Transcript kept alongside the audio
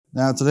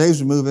Now, today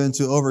as we move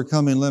into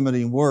overcoming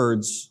limiting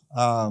words,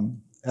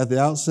 at the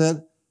outset,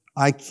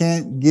 I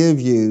can't give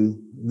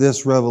you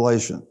this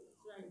revelation.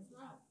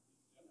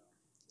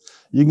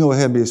 You can go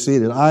ahead and be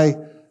seated.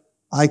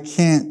 I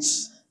can't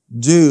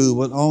do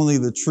what only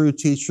the true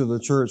teacher of the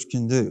church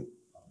can do.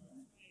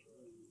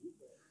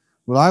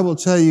 But I will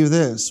tell you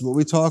this, what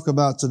we talk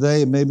about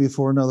today, and maybe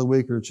for another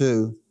week or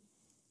two,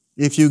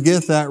 if you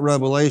get that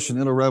revelation,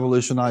 it'll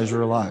revolutionize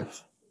your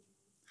life.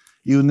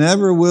 You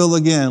never will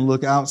again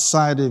look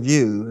outside of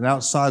you and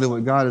outside of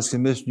what God has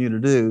commissioned you to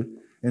do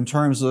in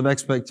terms of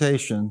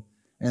expectation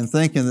and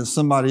thinking that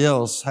somebody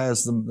else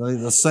has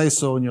the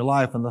say-so in your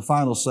life and the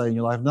final say in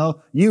your life.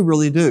 No, you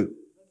really do.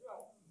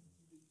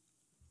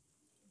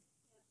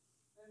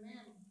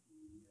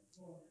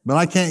 But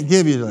I can't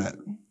give you that.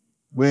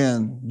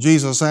 When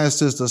Jesus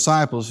asked his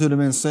disciples, who do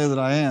men say that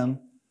I am?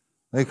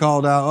 They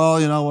called out,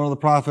 one of the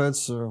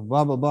prophets or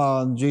blah, blah,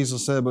 blah. And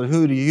Jesus said, but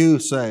who do you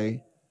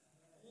say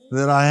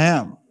that I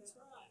am?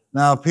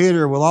 Now,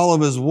 Peter, with all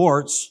of his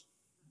warts,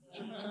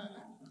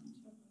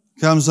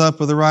 comes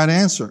up with the right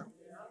answer.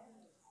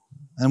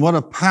 And what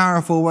a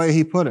powerful way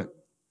he put it.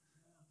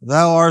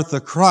 Thou art the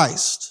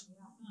Christ,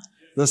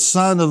 the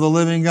Son of the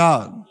living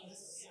God.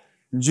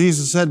 And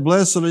Jesus said,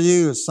 blessed are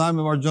you,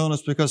 Simon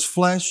Bar-Jonas, because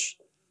flesh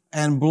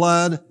and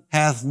blood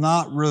hath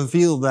not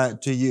revealed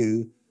that to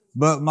you,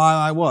 but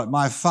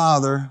my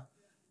Father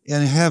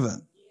in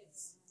heaven.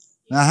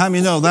 Now, how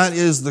many know that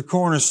is the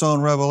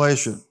cornerstone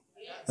revelation?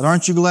 And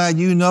aren't you glad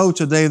you know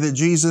today that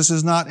Jesus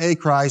is not a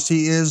Christ,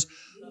 He is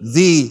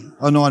the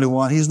Anointed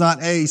One. He's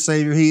not a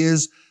Savior, He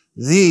is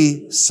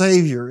the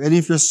Savior. And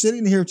if you're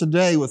sitting here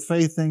today with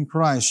faith in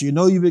Christ, you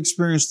know you've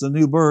experienced the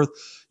new birth,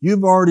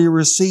 you've already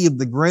received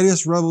the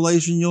greatest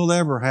revelation you'll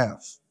ever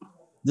have.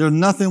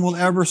 Nothing will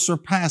ever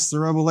surpass the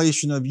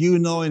revelation of you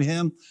knowing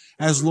Him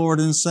as Lord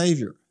and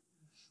Savior.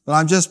 But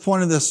I'm just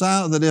pointing this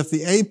out that if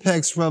the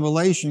apex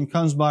revelation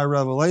comes by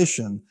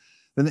revelation,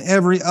 then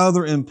every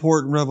other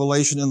important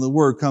revelation in the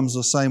Word comes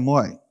the same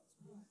way.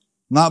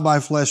 Not by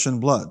flesh and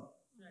blood.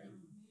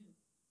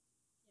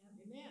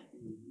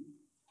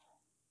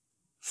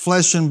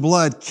 Flesh and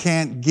blood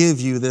can't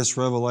give you this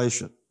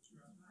revelation.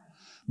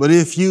 But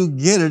if you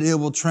get it, it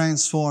will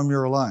transform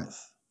your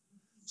life.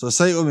 So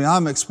say it with me,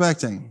 I'm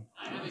expecting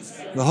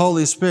the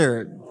Holy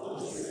Spirit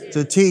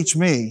to teach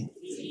me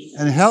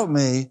and help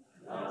me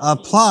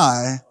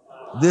apply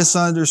this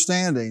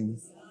understanding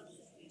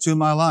to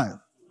my life.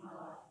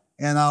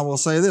 And I will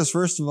say this,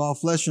 first of all,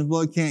 flesh and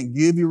blood can't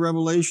give you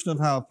revelation of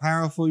how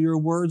powerful your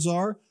words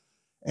are,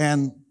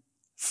 and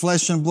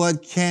flesh and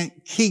blood can't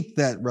keep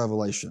that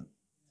revelation.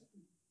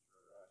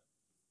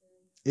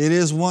 It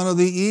is one of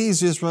the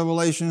easiest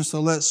revelations to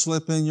let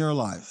slip in your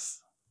life.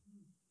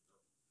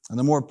 And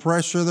the more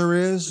pressure there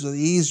is, the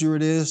easier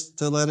it is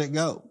to let it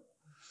go.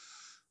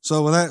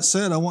 So with that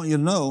said, I want you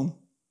to know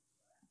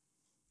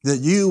that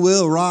you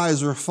will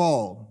rise or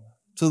fall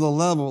to the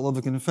level of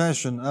the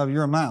confession of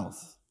your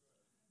mouth.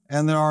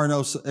 And there are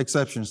no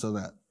exceptions to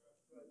that.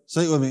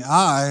 Say it with me.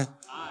 I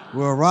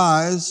will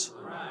rise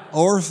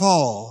or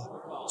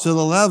fall to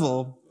the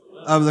level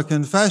of the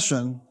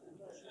confession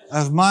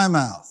of my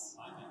mouth.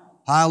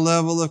 High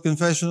level of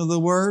confession of the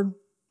Word,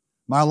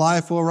 my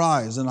life will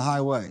rise in a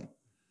high way.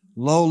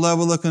 Low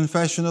level of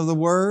confession of the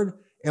Word,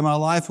 and my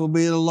life will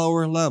be at a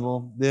lower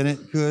level than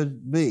it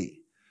could be.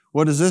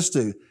 What does this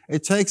do?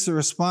 It takes the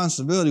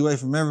responsibility away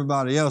from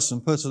everybody else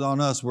and puts it on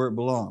us where it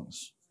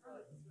belongs.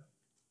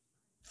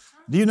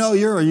 Do you know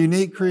you're a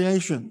unique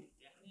creation?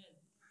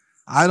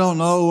 I don't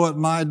know what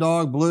my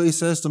dog Bluey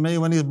says to me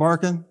when he's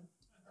barking.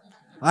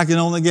 I can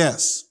only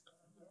guess.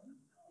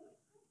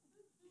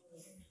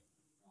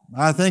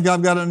 I think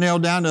I've got it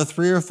nailed down to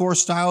 3 or 4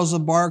 styles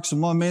of barks,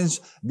 and one means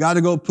got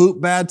to go poop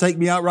bad, take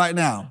me out right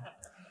now.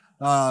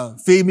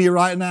 Feed me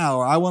right now,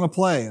 or I want to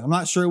play. I'm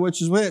not sure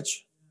which is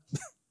which.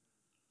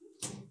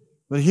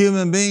 But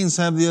human beings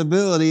have the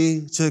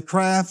ability to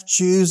craft,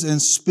 choose,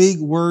 and speak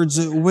words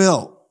at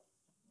will.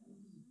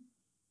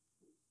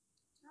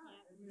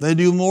 They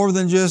do more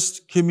than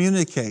just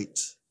communicate.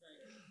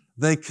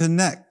 They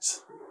connect.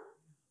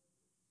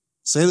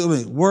 Say that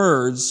with me.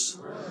 Words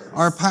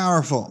are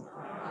powerful.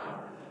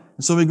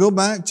 And so we go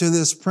back to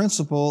this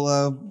principle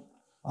of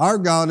our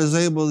God is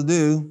able to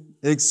do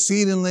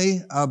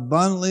exceedingly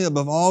abundantly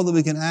above all that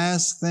we can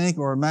ask, think,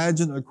 or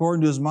imagine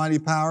according to His mighty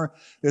power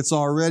that's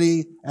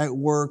already at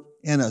work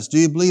in us. Do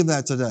you believe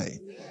that today?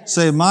 Yes.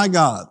 Say, my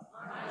God.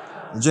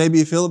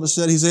 J.B. Phillips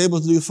said He's able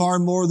to do far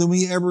more than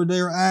we ever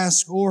dare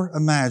ask or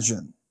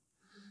imagine.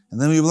 And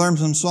then we've learned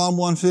from Psalm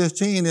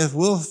 115, if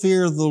we'll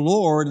fear the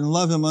Lord and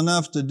love Him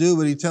enough to do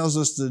what He tells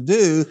us to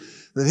do,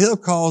 that He'll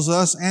cause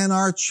us and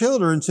our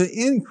children to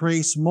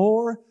increase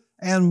more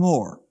and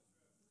more.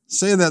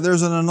 Say that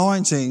there's an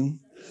anointing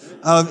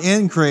of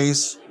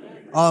increase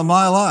on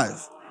my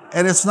life.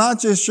 And it's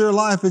not just your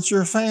life, it's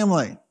your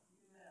family.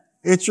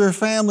 It's your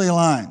family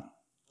line.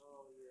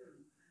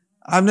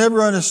 I've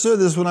never understood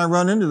this when I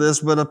run into this,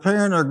 but a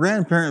parent or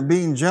grandparent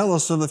being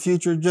jealous of the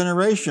future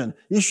generation.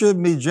 You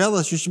shouldn't be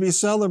jealous. You should be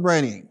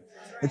celebrating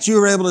that you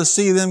were able to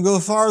see them go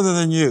farther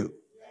than you.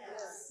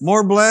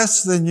 more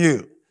blessed than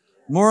you,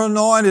 more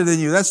anointed than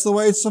you. That's the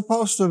way it's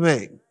supposed to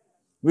be.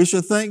 We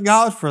should thank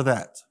God for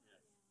that.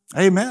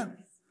 Amen.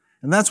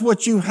 And that's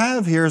what you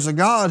have here is a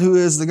God who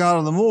is the God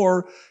of the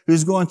more,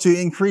 who's going to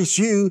increase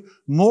you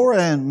more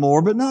and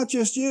more, but not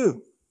just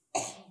you.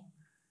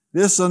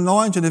 This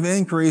anointing of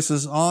increase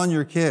is on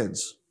your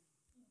kids.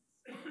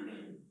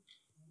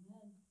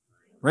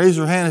 Raise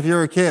your hand if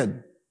you're a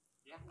kid.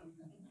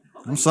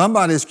 I'm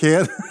somebody's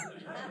kid.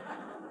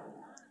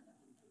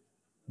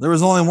 There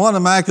was only one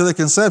immaculate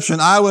conception.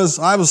 I was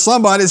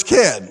somebody's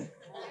kid.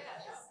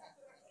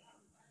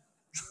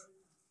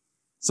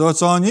 So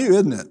it's on you,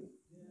 isn't it?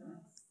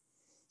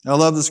 I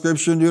love the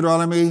scripture in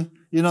Deuteronomy,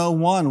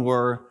 1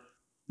 where,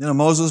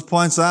 Moses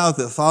points out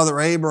that Father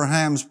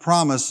Abraham's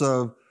promise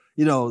of,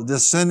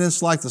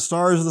 descendants like the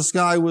stars of the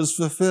sky was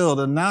fulfilled.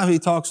 And now he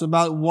talks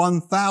about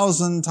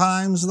 1,000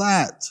 times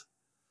that.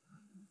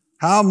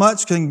 How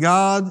much can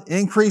God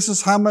increase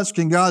us? How much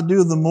can God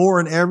do the more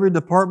in every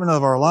department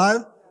of our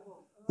life?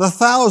 The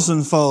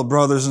 1,000-fold,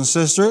 brothers and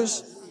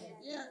sisters.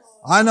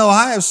 I know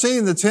I have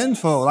seen the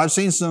 10-fold. I've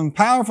seen some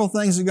powerful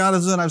things that God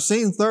has done. I've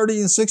seen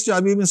 30 and 60.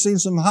 I've even seen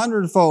some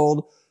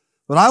 100-fold.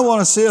 But I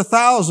want to see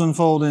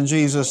 1,000-fold in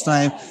Jesus'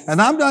 name.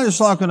 And I'm not just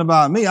talking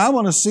about me. I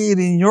want to see it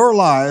in your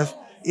life,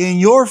 in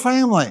your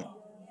family.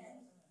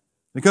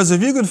 Because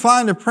if you can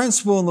find a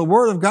principle in the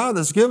Word of God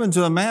that's given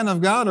to a man of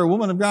God or a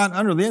woman of God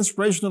under the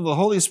inspiration of the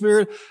Holy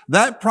Spirit,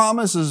 that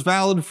promise is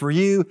valid for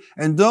you.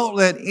 And don't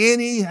let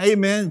any,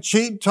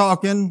 cheap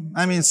talking,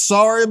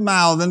 sorry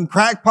mouthing,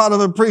 crackpot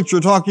of a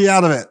preacher talk you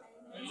out of it.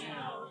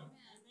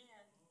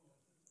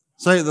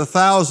 Say it the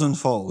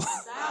 1,000-fold.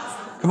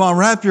 Come on,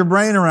 wrap your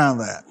brain around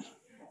that.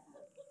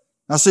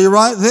 Now see,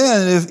 right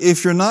then,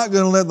 if you're not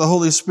going to let the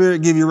Holy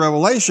Spirit give you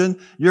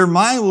revelation, your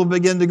mind will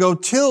begin to go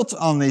tilt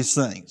on these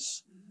things.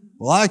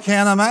 Well, I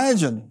can't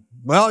imagine.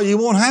 Well, you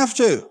won't have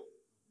to.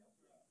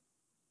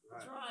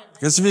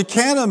 Because if you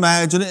can't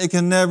imagine it, it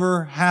can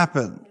never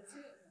happen.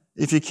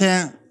 If you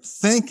can't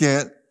think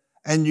it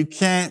and you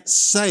can't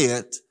say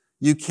it,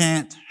 you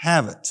can't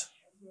have it.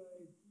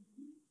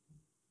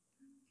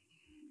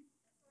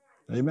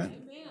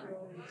 Amen.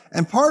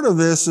 And part of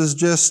this is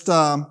just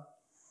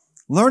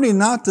learning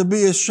not to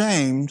be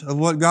ashamed of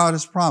what God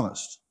has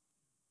promised.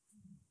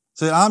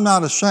 See, I'm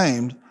not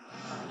ashamed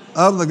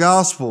of the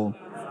gospel,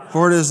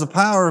 for it is the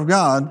power of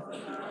God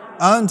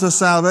unto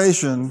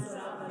salvation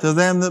to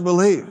them that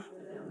believe.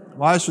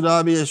 Why should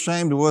I be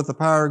ashamed of what the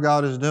power of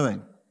God is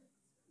doing?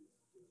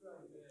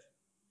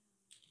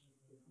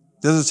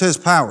 Because it's His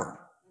power.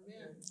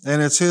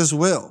 And it's His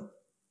will.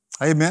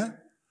 Amen?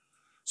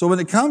 So when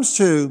it comes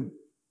to,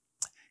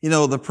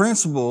 the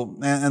principle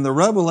and the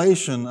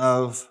revelation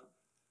of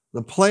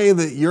the play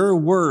that your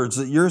words,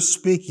 that you're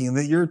speaking,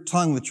 that your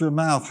tongue, that your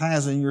mouth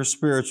has in your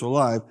spiritual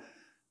life,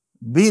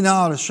 be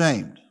not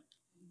ashamed.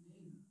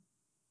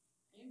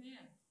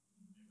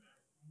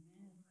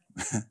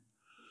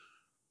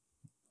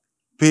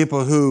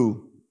 People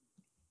who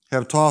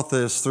have taught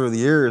this through the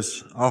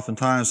years,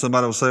 oftentimes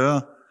somebody will say,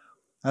 oh,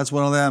 that's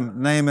one of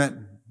them name it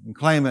and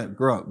claim it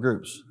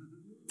groups.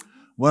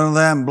 One of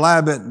them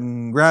blab it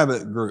and grab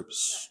it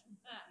groups.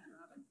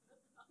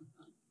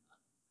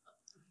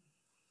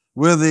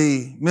 With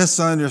the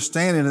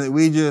misunderstanding that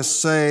we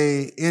just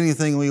say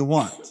anything we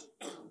want.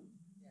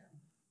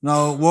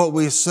 No, what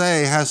we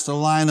say has to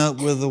line up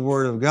with the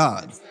Word of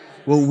God.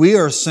 What we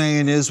are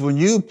saying is when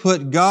you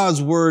put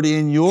God's Word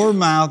in your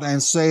mouth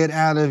and say it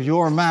out of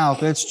your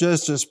mouth, it's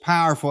just as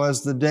powerful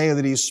as the day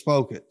that He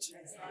spoke it.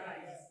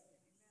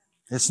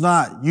 It's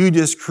not you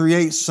just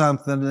create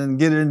something and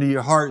get it into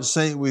your heart and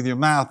say it with your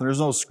mouth. There's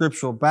no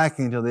scriptural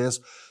backing to this.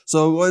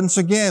 So once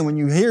again, when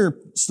you hear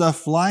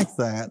stuff like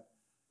that,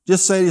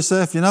 just say to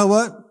yourself, you know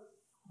what?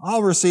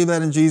 I'll receive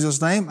that in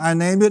Jesus' name. I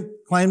named it,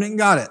 claimed it, and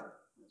got it.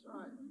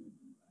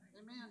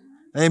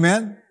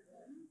 Amen.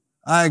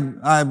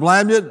 I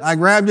blabbed it, I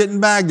grabbed it,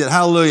 and bagged it.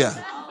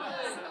 Hallelujah.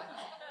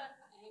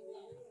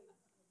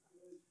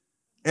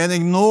 And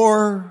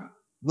ignore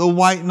the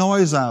white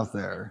noise out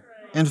there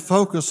and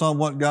focus on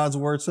what God's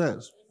Word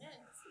says.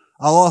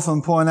 I'll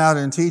often point out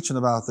in teaching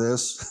about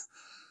this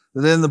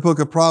that in the book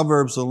of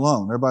Proverbs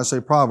alone, everybody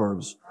say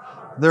Proverbs,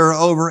 there are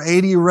over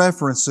 80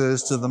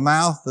 references to the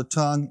mouth, the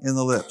tongue, and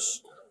the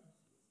lips.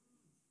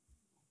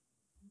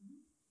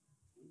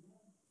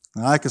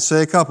 Now, I could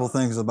say a couple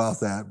things about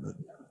that,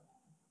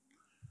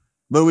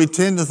 but we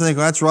tend to think,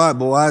 well, that's right,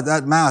 boy,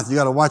 that mouth, you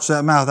got to watch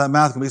that mouth. That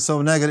mouth can be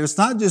so negative. It's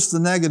not just the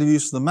negative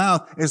use of the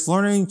mouth. It's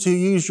learning to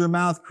use your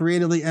mouth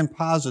creatively and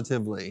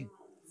positively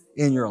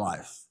in your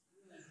life.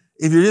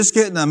 If you're just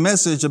getting a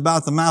message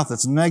about the mouth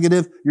that's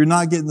negative, you're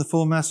not getting the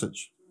full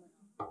message.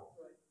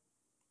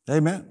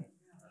 Amen.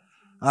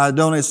 I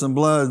donated some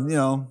blood,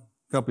 a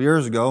couple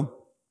years ago,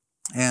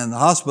 and the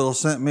hospital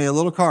sent me a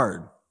little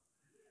card.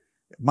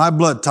 My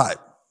blood type.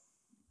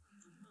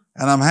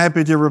 And I'm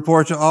happy to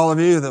report to all of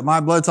you that my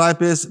blood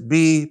type is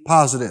B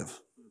positive.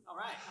 All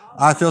right.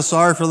 I feel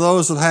sorry for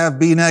those that have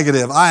B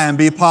negative. I am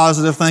B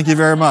positive. Thank you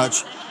very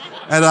much.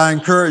 And I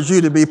encourage you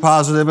to be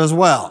positive as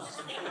well.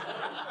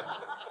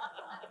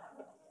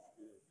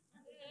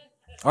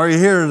 Are you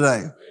here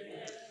today?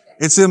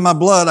 It's in my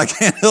blood. I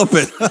can't help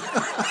it.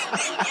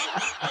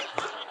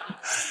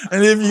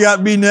 And if you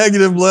got B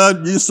negative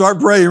blood, you start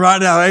praying right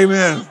now.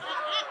 Amen.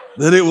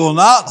 That it will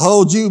not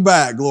hold you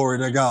back. Glory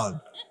to God.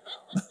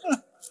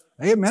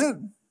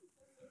 Amen.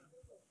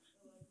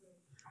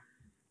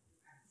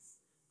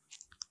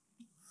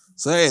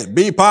 Say it.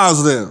 Be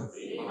positive.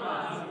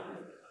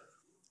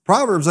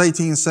 Proverbs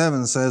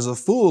 18:7 says, a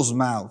fool's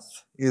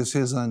mouth is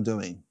his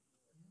undoing,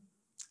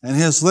 and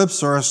his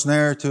lips are a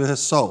snare to his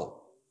soul.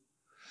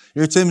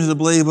 You're tempted to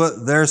believe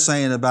what they're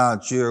saying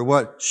about you, or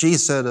what she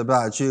said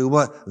about you,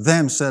 what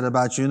them said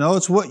about you. No,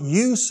 it's what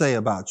you say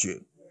about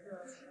you.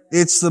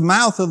 It's the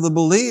mouth of the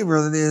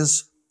believer that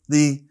is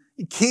the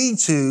key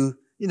to,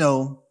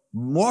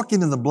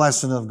 walking in the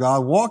blessing of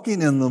God,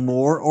 walking in the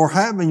more, or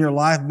having your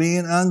life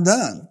being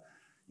undone.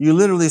 You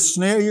literally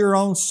snare your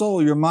own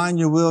soul, your mind,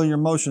 your will, and your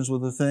emotions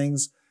with the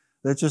things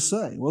that you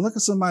say. Well, look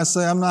at somebody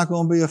say, I'm not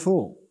going to be a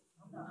fool.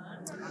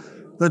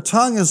 The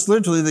tongue is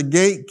literally the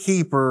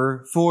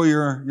gatekeeper for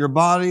your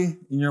body,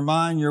 your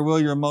mind, your will,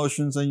 your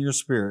emotions, and your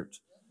spirit.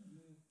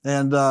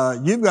 And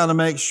you've got to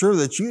make sure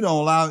that you don't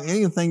allow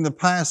anything to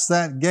pass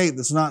that gate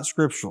that's not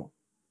scriptural.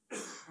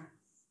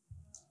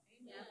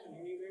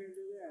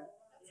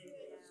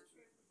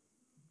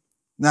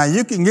 Now,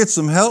 you can get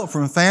some help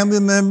from family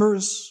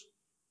members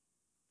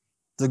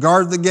to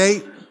guard the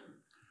gate,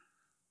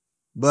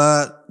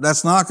 but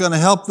that's not going to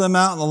help them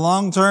out in the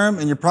long term,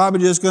 and you're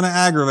probably just going to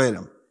aggravate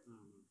them.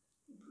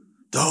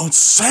 Don't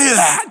say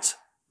that.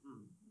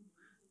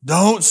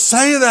 Don't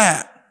say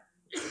that.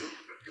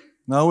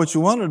 No, what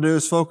you want to do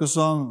is focus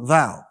on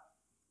thou.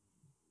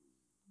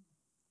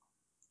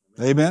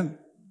 Amen.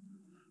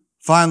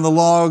 Find the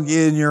log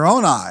in your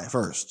own eye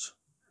first.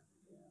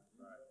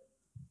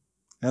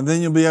 And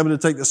then you'll be able to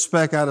take the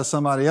speck out of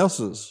somebody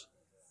else's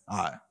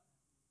eye.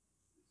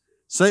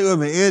 Say it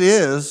with me. It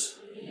is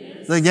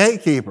the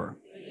gatekeeper.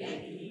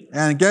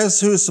 And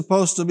guess who's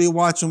supposed to be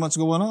watching what's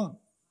going on?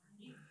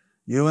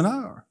 You and I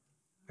are.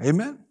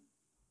 Amen.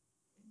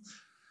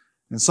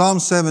 In Psalm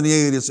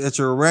 78, it's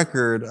a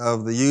record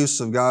of the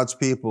use of God's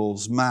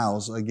people's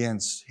mouths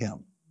against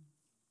Him.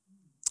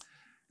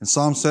 In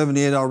Psalm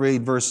 78, I'll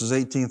read verses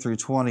 18 through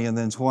 20 and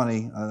then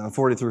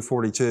 40 through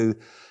 42.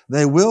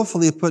 They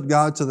willfully put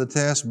God to the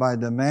test by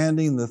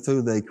demanding the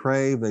food they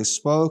crave. They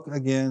spoke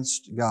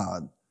against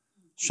God.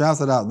 Shout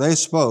that out. They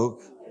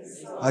spoke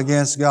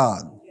against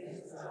God.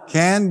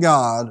 Can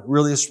God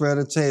really spread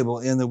a table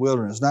in the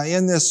wilderness? Now,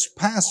 in this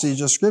passage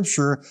of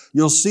Scripture,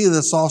 you'll see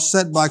that's all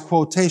set by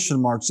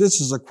quotation marks.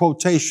 This is a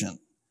quotation.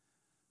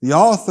 The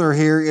author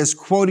here is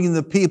quoting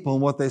the people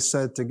and what they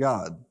said to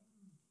God.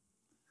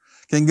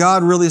 Can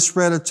God really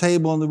spread a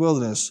table in the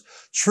wilderness?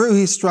 True,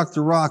 He struck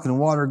the rock and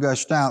water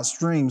gushed out,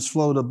 streams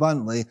flowed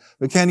abundantly,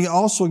 but can He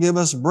also give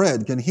us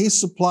bread? Can He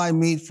supply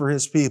meat for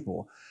His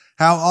people?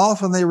 How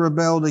often they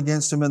rebelled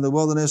against Him in the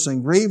wilderness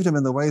and grieved Him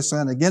in the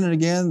wasteland. Again and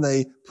again,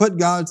 they put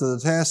God to the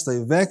test.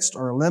 They vexed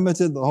or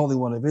limited the Holy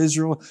One of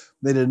Israel.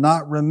 They did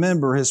not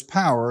remember His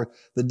power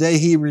the day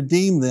He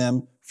redeemed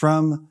them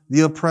from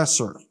the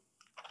oppressor.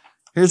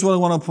 Here's what I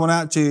want to point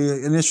out to you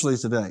initially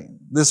today.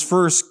 This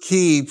first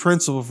key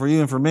principle for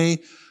you and for me,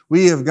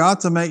 we have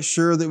got to make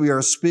sure that we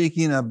are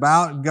speaking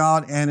about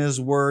God and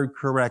His Word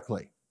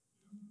correctly.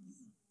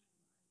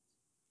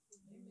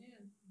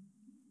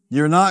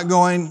 You're not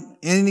going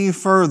any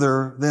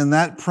further than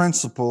that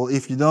principle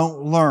if you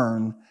don't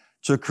learn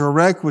to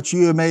correct what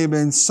you may have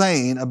been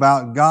saying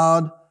about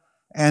God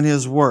and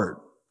His Word.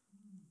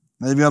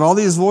 Now, you've got all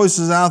these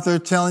voices out there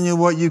telling you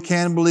what you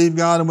can believe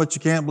God and what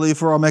you can't believe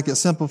for. I'll make it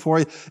simple for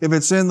you. If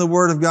it's in the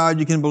Word of God,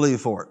 you can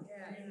believe for it.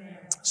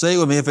 Say it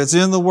with me. If it's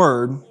in the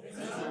Word,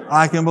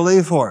 I can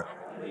believe for it.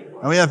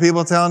 And we have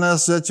people telling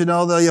us that,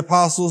 the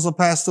apostles have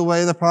passed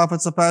away, the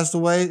prophets have passed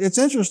away. It's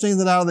interesting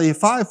that out of the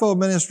fivefold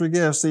ministry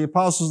gifts, the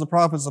apostles, the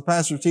prophets, the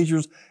pastors,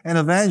 teachers, and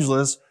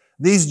evangelists,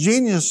 these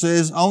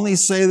geniuses only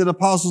say that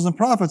apostles and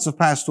prophets have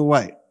passed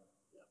away.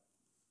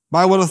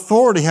 By what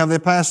authority have they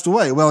passed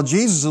away? Well,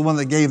 Jesus is the one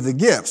that gave the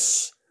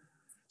gifts.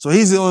 So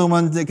He's the only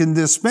one that can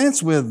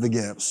dispense with the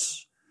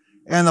gifts.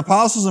 And the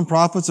apostles and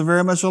prophets are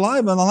very much alive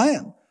in the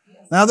land.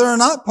 Now, they're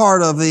not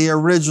part of the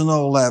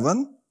original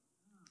 11.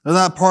 They're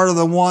not part of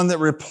the one that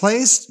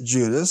replaced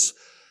Judas,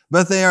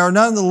 but they are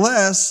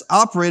nonetheless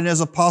operating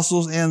as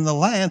apostles in the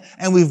land,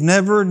 and we've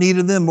never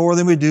needed them more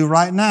than we do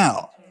right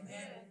now.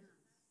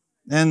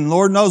 And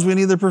Lord knows we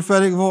need the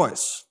prophetic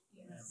voice.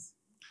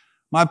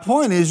 My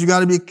point is, you got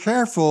to be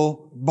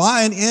careful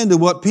buying into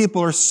what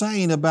people are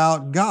saying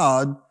about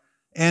God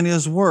and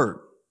His Word.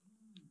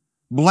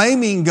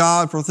 Blaming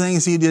God for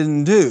things He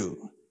didn't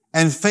do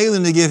and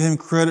failing to give Him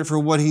credit for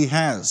what He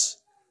has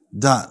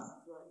done.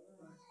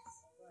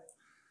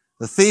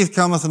 The thief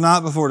cometh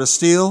not before to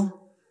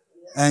steal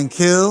and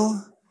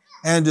kill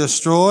and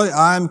destroy.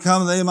 I am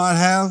come that they might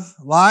have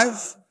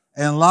life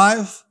and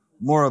life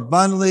more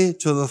abundantly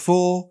to the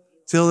full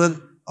till it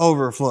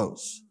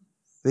overflows.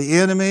 The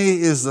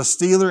enemy is the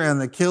stealer and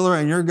the killer,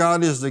 and your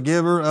God is the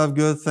giver of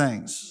good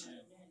things.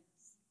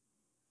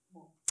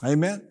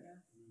 Amen.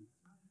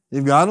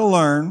 You've got to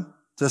learn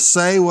to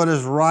say what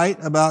is right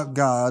about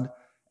God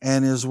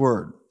and His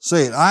Word.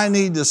 Say it. I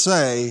need to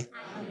say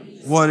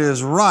what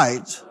is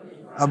right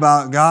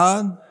about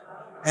God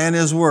and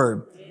His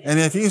Word. And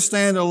if you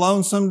stand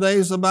alone some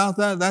days about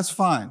that, that's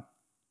fine.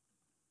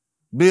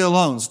 Be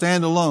alone,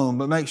 stand alone,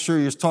 but make sure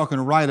you're talking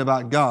right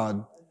about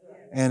God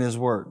and His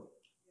Word.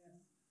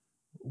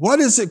 What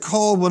is it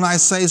called when I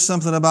say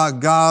something about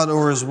God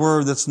or His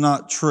Word that's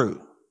not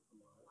true?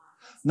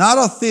 Not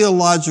a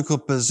theological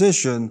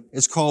position,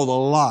 it's called a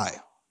lie.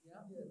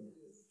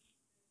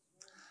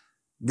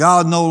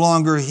 God no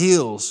longer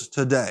heals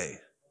today.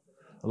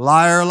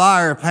 Liar,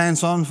 liar,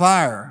 pants on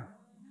fire.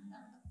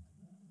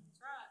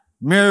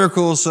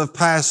 Miracles have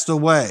passed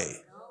away.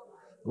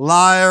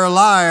 Liar,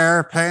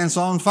 liar, pants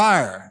on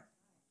fire.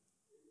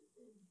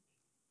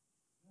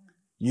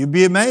 You'd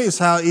be amazed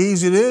how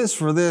easy it is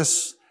for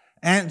this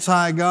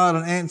anti-God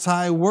and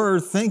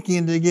anti-Word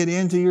thinking to get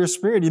into your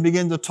spirit. You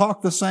begin to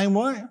talk the same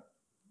way.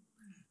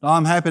 Now,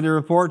 I'm happy to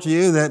report to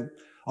you that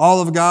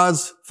all of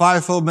God's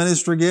fivefold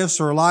ministry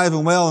gifts are alive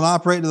and well and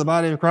operate in the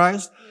body of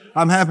Christ.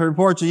 I'm happy to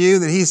report to you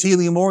that He's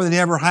healing more than He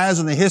ever has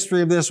in the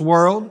history of this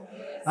world.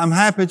 I'm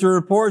happy to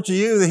report to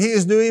you that He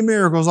is doing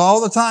miracles all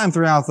the time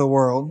throughout the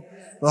world.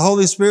 The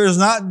Holy Spirit is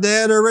not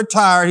dead or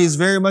retired. He's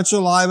very much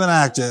alive and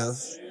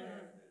active.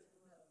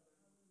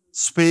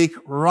 Speak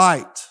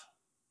right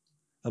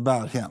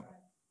about Him.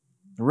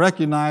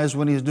 Recognize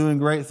when He's doing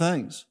great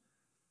things.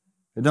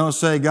 And don't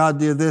say, God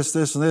did this,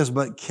 this, and this,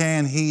 but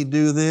can He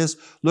do this?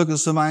 Look at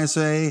somebody and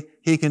say,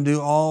 He can do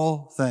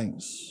all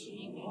things.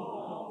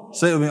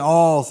 Say it with me,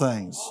 all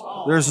things.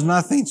 There's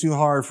nothing too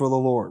hard for the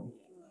Lord.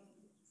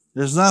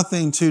 There's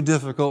nothing too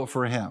difficult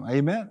for Him.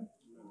 Amen?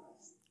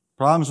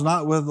 Problem's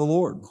not with the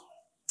Lord.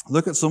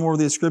 Look at some more of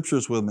these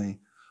scriptures with me.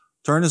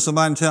 Turn to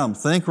somebody and tell them,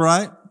 think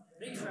right,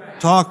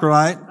 talk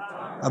right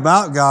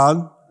about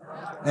God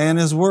and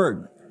His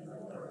Word.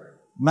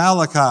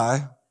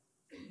 Malachi,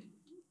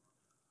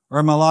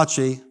 or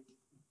Malachi,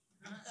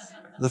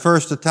 the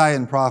first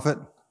Italian prophet,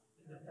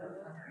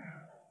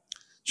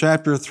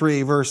 chapter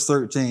 3, verse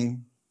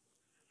 13.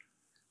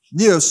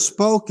 You have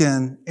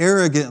spoken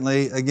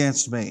arrogantly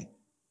against me,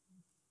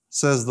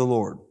 says the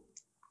Lord.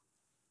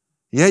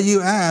 Yet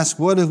you ask,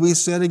 what have we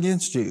said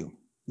against you?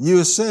 You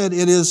have said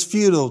it is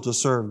futile to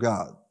serve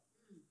God.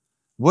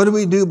 What do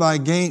we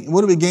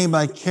gain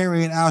by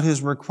carrying out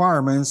His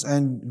requirements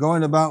and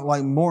going about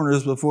like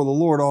mourners before the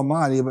Lord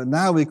Almighty? But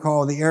now we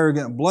call the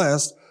arrogant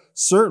blessed.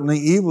 Certainly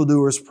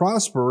evildoers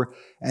prosper,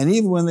 and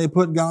even when they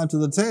put God to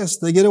the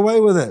test, they get away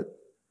with it.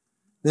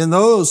 Then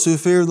those who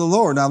fear the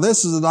Lord. Now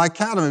this is a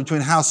dichotomy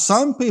between how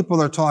some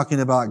people are talking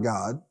about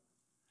God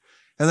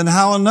and then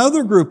how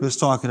another group is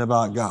talking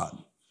about God.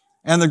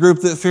 And the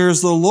group that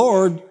fears the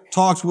Lord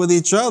talked with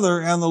each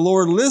other, and the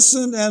Lord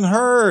listened and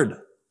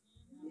heard.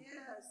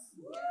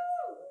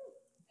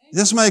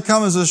 This may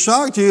come as a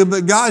shock to you,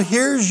 but God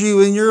hears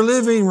you in your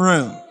living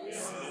room.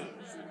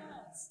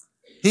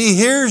 He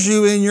hears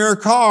you in your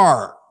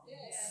car.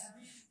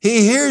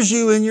 He hears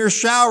you in your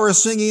shower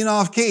singing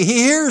off key.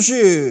 He hears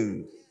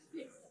you.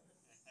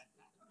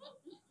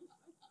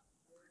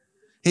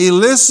 He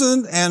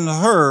listened and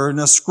heard, and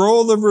a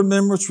scroll of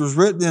remembrance was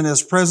written in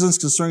His presence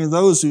concerning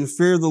those who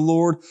feared the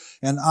Lord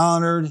and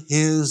honored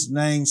His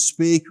name.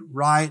 Speak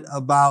right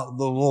about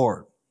the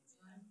Lord.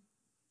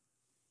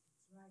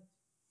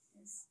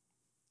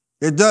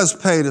 It does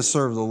pay to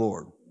serve the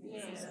Lord.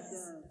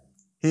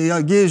 He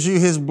gives you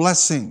His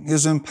blessing,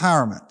 His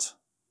empowerment.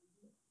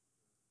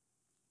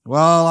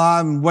 Well,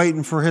 I'm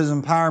waiting for His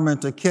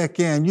empowerment to kick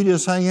in. You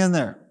just hang in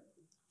there.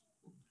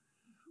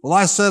 Well,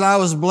 I said I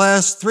was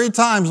blessed 3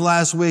 times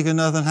last week and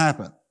nothing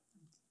happened.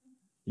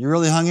 You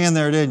really hung in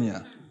there, didn't you?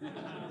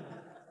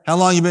 How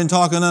long you been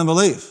talking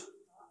unbelief?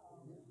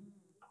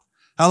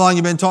 How long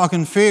you been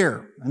talking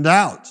fear and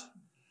doubt?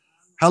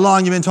 How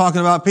long you been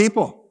talking about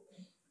people?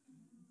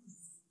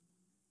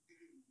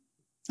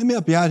 Let me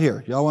help you out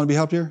here. Y'all want to be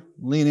helped here?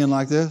 Lean in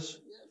like this.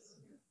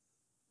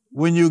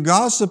 When you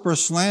gossip or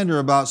slander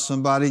about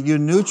somebody, you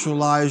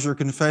neutralize your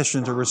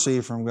confession to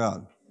receive from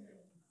God.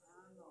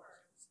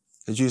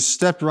 Because you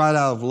stepped right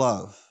out of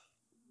love.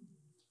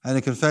 And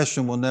a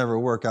confession will never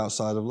work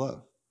outside of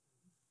love.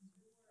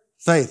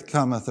 Faith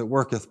cometh, it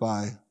worketh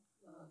by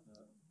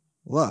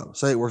love.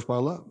 Say it works by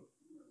love.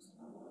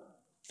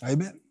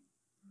 Amen.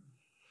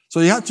 So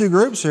you got 2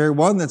 groups here.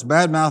 One that's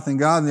bad-mouthing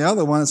God, and the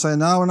other one that's saying,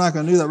 no, we're not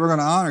going to do that. We're going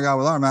to honor God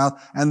with our mouth.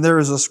 And there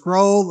is a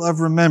scroll of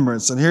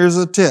remembrance. And here's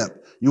a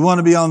tip. You want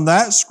to be on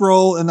that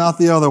scroll and not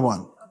the other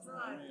one.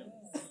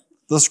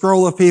 The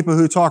scroll of people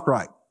who talk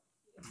right.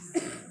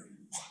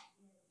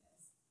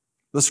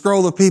 The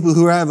scroll of people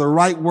who have the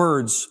right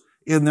words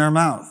in their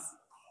mouth.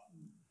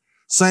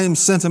 Same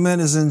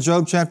sentiment as in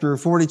Job chapter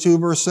 42,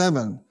 verse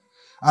 7.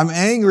 I'm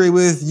angry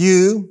with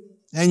you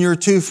and your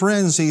 2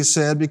 friends, he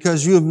said,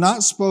 because you have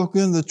not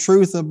spoken the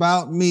truth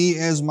about me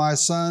as my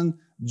son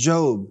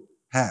Job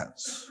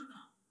has.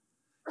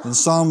 In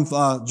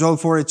Job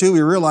 42,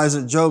 we realize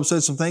that Job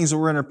said some things that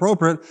were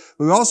inappropriate,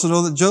 but we also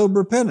know that Job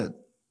repented.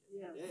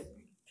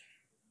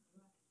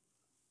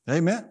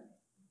 Amen.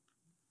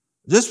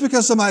 Just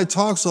because somebody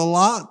talks a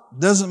lot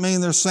doesn't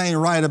mean they're saying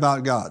right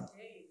about God.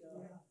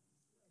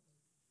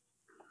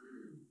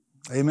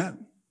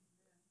 Amen.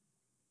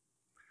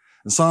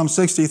 In Psalm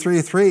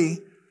 63:3,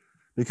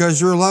 because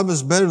your love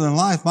is better than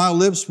life, my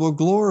lips will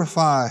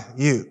glorify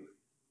you.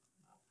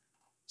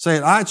 Say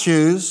it, I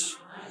choose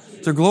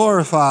to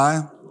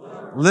glorify,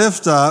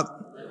 lift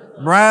up,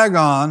 brag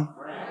on,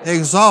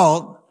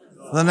 exalt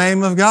the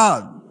name of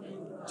God.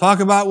 Talk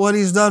about what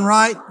He's done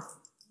right.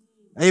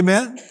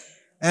 Amen.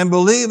 And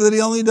believe that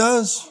He only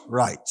does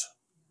right.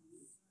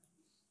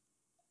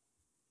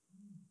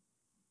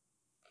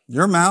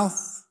 Your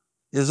mouth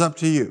is up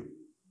to you.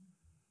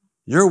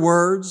 Your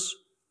words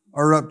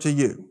are up to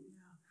you.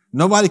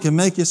 Nobody can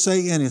make you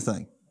say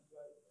anything.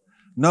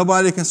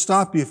 Nobody can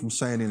stop you from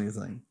saying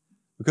anything.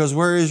 Because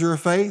where is your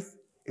faith?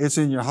 It's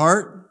in your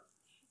heart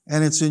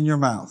and it's in your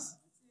mouth.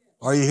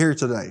 Are you here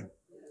today?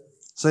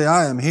 Say,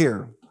 I am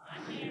here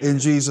in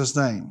Jesus'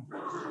 name.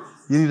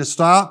 You need to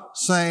stop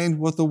saying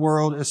what the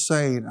world is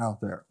saying out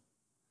there.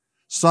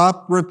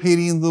 Stop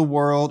repeating the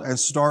world and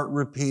start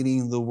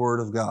repeating the Word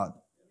of God.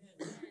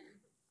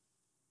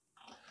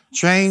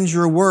 Change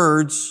your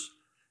words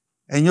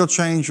and you'll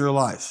change your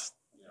life.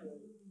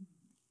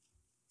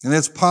 And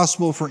it's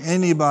possible for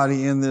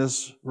anybody in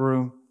this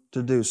room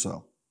to do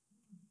so.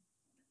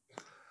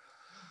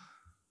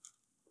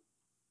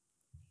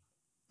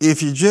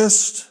 If you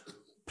just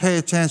pay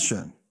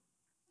attention,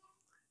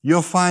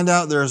 you'll find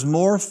out there's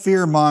more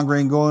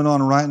fear-mongering going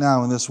on right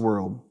now in this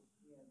world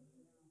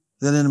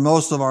than in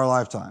most of our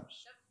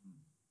lifetimes.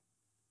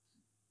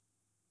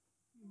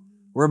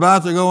 We're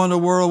about to go into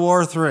World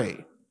War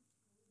III.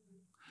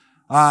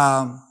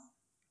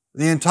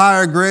 The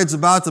entire grid's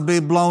about to be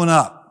blown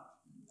up.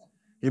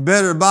 You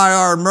better buy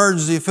our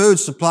emergency food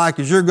supply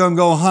because you're going to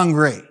go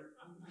hungry.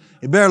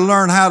 You better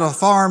learn how to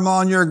farm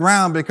on your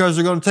ground because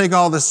they're going to take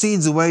all the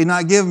seeds away,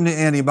 not give them to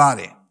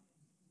anybody.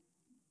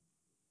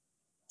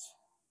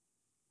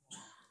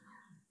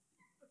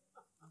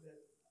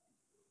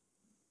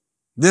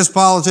 This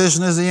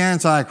politician is the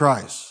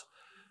Antichrist.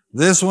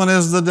 This one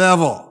is the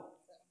devil.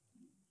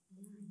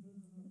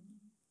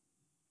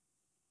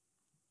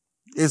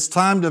 It's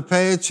time to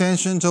pay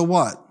attention to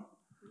what?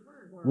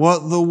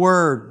 What the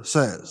Word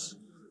says.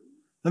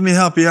 Let me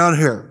help you out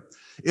here.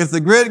 If the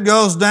grid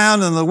goes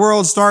down and the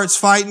world starts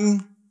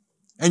fighting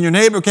and your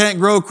neighbor can't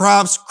grow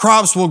crops,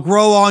 crops will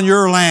grow on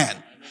your land.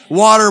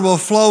 Water will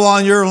flow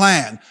on your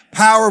land.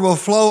 Power will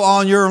flow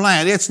on your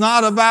land. It's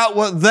not about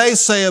what they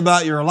say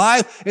about your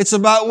life. It's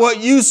about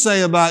what you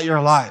say about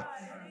your life.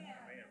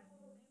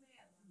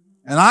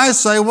 And I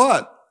say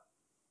what?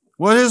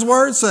 What His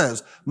Word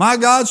says. My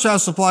God shall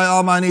supply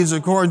all my needs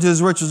according to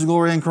His riches and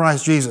glory in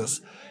Christ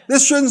Jesus.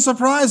 This shouldn't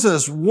surprise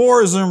us.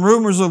 Wars and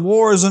rumors of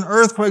wars and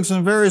earthquakes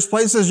in various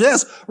places.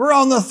 Yes, we're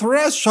on the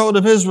threshold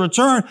of His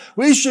return.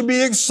 We should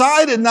be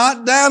excited,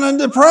 not down and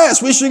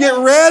depressed. We should get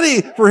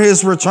ready for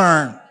His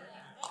return.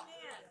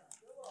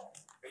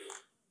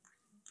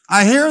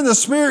 I hear in the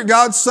Spirit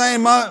God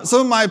saying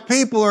some of my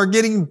people are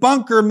getting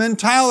bunker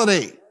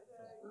mentality.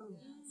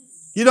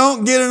 You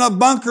don't get in a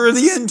bunker of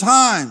the end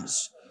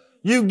times.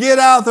 You get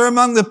out there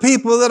among the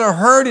people that are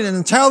hurting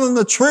and tell them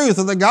the truth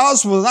of the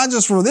gospel, not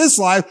just for this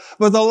life,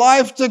 but the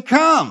life to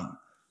come.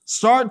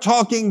 Start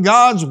talking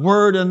God's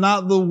word and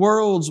not the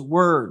world's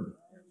word.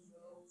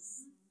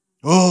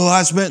 Oh,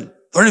 I spent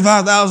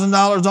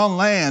 $35,000 on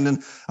land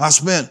and I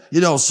spent,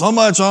 so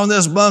much on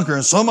this bunker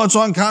and so much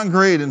on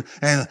concrete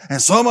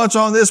and so much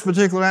on this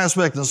particular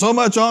aspect and so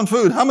much on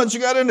food. How much you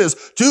got in this?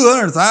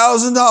 $200,000.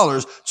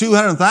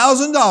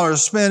 $200,000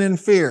 spent in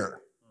fear.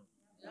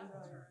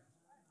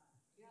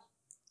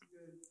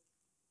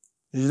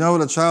 Did you know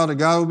what a child of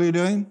God will be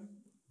doing?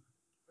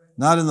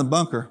 Not in the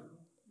bunker.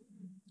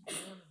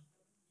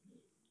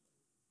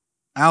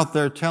 Out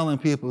there telling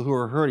people who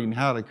are hurting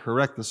how to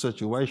correct the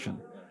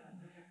situation.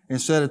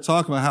 Instead of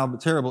talking about how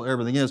terrible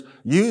everything is,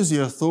 use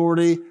the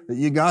authority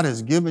that God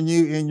has given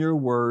you in your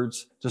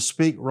words to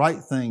speak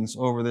right things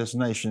over this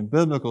nation,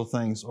 biblical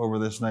things over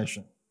this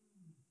nation.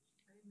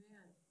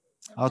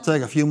 I'll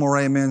take a few more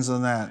amens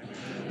than that.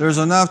 There's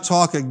enough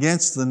talk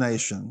against the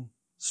nation.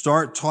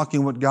 Start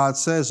talking what God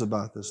says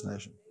about this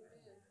nation.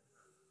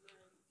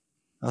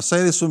 I'll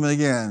say this with me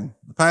again.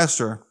 The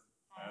pastor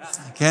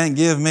can't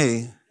give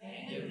me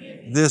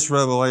this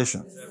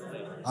revelation.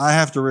 I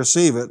have to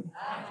receive it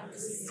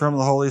from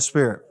the Holy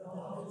Spirit.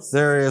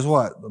 There is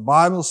what? The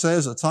Bible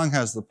says the tongue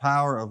has the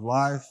power of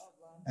life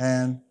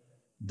and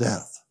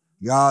death.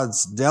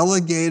 God's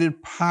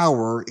delegated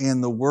power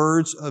in the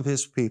words of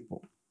His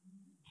people.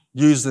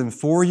 Use them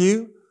for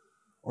you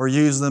or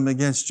use them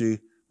against you,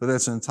 but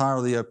that's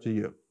entirely up to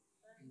you.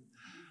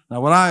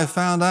 Now, what I have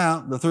found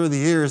out through the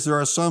years, there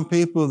are some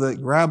people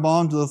that grab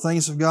on to the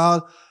things of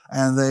God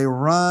and they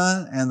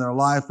run and their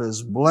life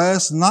is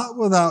blessed, not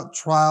without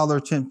trial or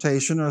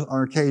temptation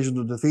or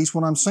occasional defeats.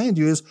 What I'm saying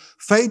to you is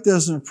faith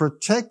doesn't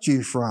protect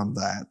you from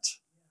that.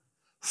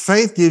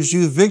 Faith gives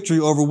you victory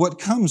over what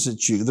comes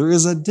at you. There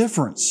is a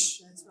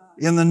difference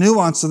in the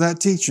nuance of that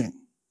teaching.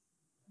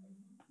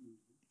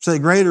 Say,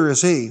 greater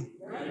is He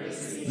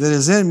that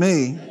is in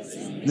me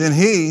than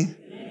he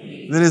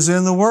that is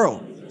in the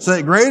world.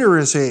 Say, greater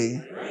is he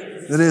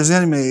that is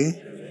in me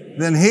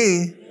than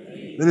he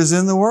that is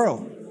in the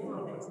world.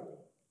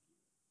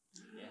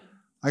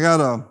 I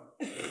got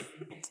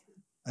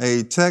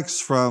a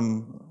text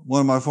from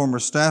one of my former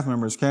staff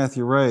members,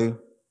 Kathy Ray.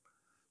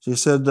 She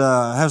said,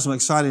 I have some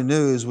exciting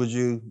news. Would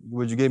you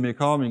give me a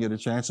call when you get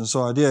a chance? And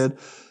so I did.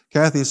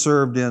 Kathy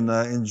served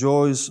in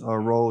Joy's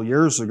role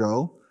years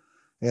ago.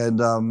 And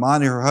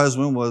Monty, her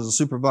husband, was a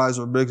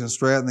supervisor at Briggs &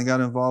 Stratton. They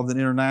got involved in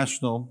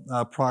international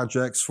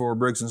projects for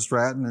Briggs &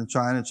 Stratton in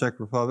China, Czech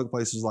Republic,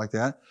 places like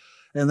that.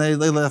 And they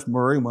left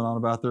Murray and went on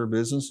about their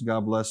business.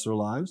 God bless their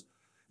lives.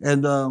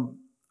 And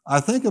I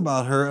think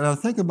about her, and I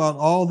think about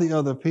all the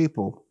other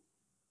people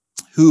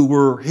who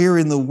were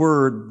hearing the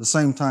word the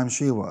same time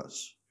she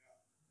was,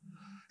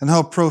 and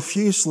how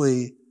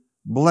profusely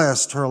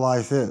blessed her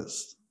life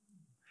is.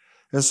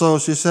 And so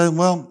she said,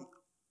 well,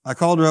 I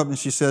called her up and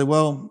she said,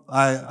 well,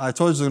 I told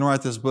you I was going to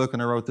write this book,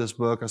 and I wrote this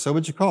book. I said,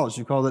 what'd you call it?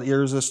 She called it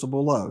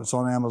Irresistible Love. It's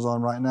on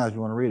Amazon right now if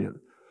you want to read it.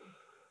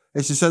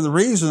 And she said, the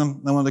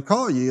reason I wanted to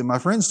call you, and my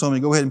friends told me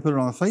to go ahead and put it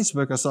on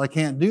Facebook. I said, I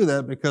can't do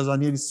that because I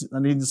need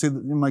to see,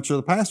 make sure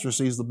the pastor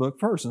sees the book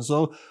first. And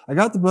so I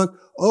got the book,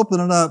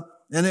 opened it up,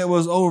 and it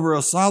was over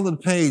a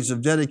solid page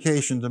of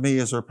dedication to me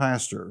as her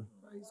pastor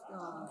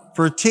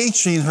for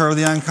teaching her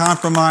the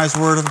uncompromised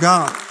Word of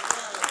God.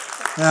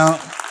 Now,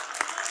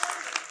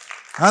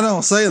 I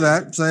don't say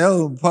that, say,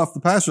 oh, puff the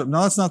pastor up.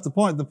 No, that's not the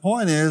point. The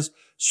point is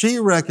she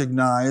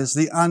recognized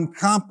the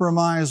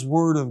uncompromised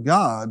Word of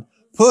God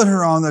put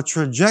her on the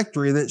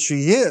trajectory that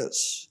she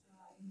is.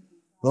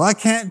 But I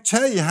can't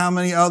tell you how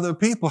many other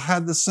people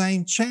had the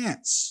same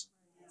chance.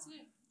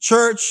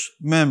 Church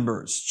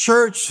members,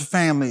 church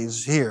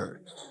families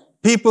here,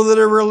 people that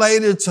are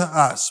related to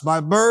us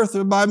by birth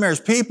or by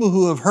marriage, people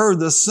who have heard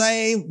the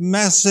same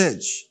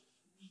message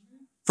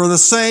for the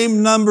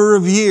same number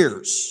of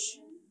years,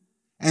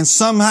 and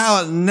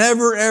somehow it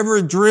never ever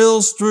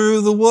drills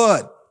through the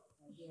wood.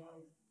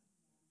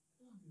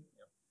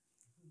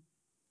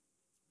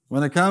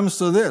 When it comes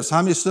to this,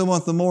 how many still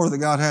want the more that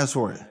God has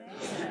for you?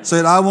 Say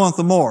it, I want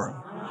the more.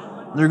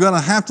 You're going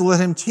to have to let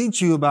Him teach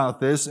you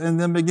about this and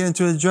then begin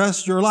to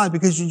adjust your life,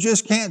 because you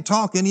just can't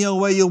talk any old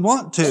way you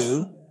want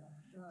to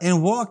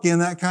and walk in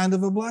that kind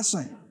of a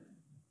blessing.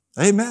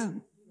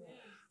 Amen.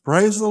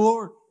 Praise the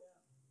Lord.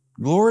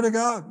 Glory to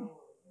God.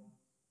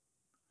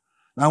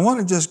 Now, I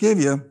want to just give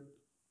you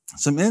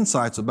some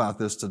insights about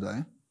this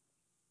today.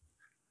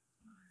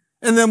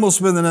 And then we'll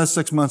spend the next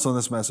 6 months on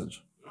this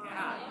message.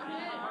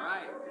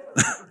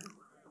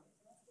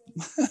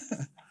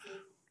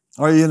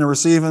 Are you in a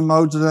receiving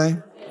mode today?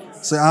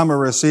 Say, I'm a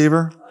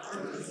receiver.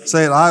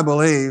 Say it, I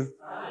believe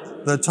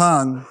the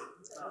tongue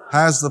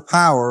has the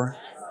power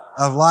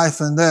of life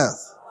and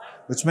death,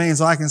 which means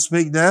I can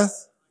speak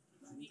death,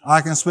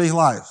 I can speak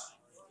life.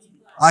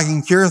 I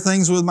can cure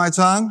things with my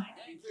tongue,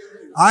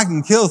 I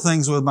can kill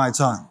things with my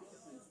tongue.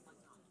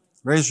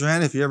 Raise your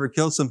hand if you ever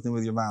killed something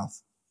with your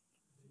mouth.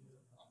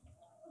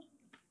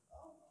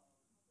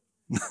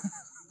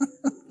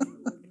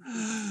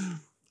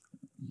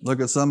 Look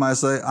at somebody and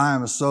say, I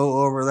am so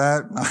over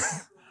that.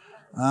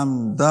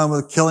 I'm done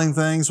with killing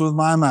things with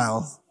my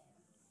mouth.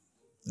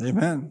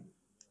 Amen.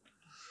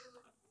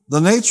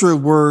 The nature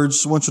of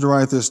words, I want you to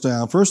write this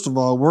down. First of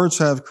all, words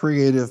have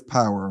creative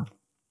power.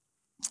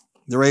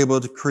 They're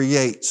able to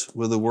create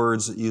with the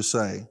words that you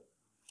say.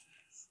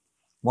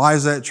 Why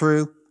is that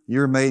true?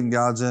 You're made in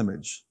God's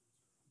image.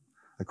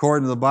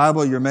 According to the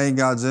Bible, you're made in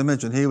God's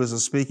image, and He was a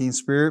speaking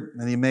spirit,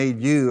 and He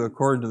made you,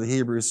 according to the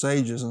Hebrew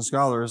sages and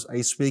scholars,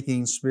 a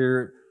speaking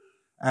spirit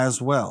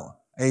as well.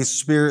 A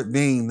spirit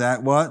being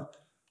that what?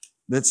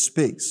 That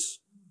speaks,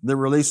 that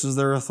releases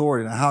their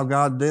authority. Now, how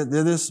God did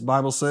this, the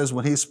Bible says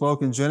when He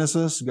spoke in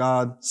Genesis,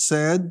 God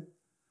said,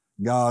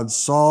 God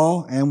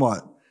saw, and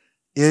what?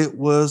 It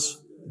was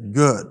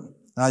good.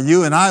 Now,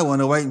 you and I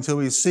want to wait until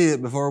we see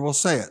it before we'll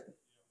say it.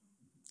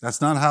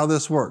 That's not how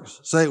this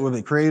works. Say it with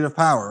me. Creative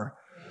power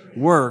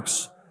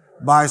works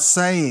by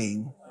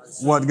saying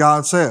what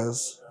God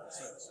says,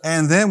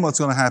 and then what's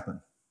going to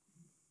happen?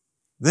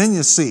 Then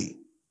you see.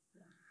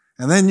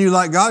 And then you,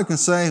 like God, can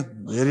say,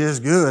 it is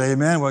good.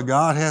 Amen. What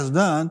God has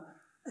done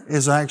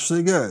is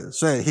actually good.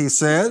 Say it. He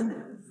said,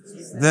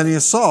 then He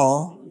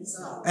saw,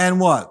 and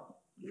what?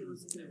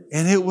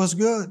 And it was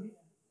good.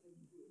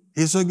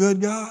 He's a good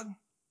God.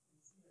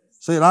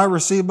 Say it. I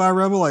received by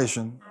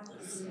revelation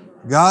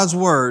God's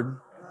Word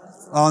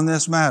on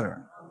this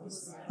matter.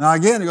 Now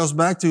again, it goes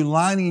back to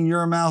lining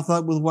your mouth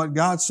up with what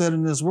God said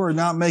in His Word,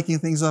 not making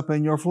things up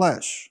in your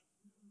flesh.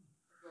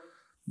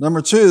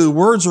 Number 2,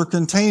 words are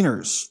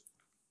containers.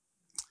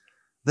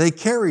 They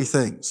carry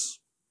things.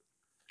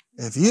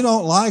 If you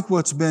don't like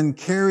what's been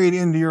carried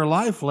into your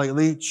life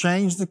lately,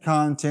 change the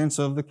contents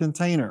of the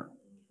container.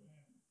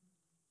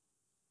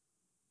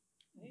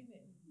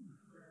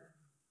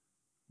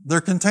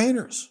 They're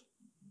containers.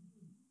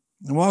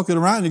 And walking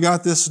around, you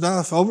got this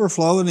stuff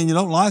overflowing and you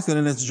don't like it,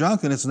 and it's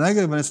junk and it's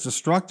negative and it's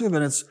destructive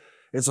and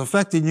it's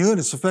affecting you and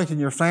it's affecting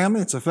your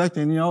family. It's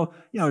affecting,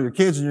 your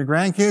kids and your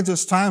grandkids.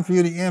 It's time for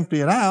you to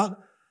empty it out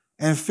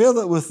and fill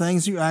it with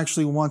things you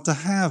actually want to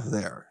have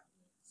there.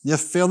 You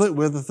fill it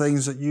with the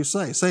things that you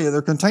say. Say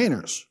they're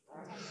containers.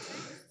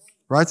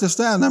 Write this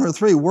down. Number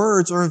 3,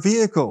 words are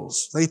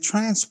vehicles. They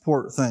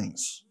transport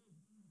things.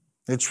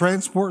 They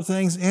transport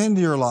things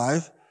into your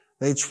life.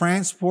 They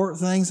transport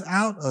things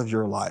out of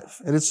your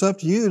life. And it's up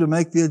to you to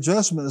make the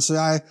adjustment and say,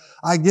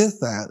 I get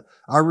that.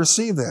 I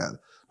receive that.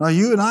 Now,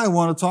 you and I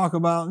want to talk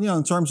about,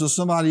 in terms of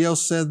somebody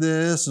else said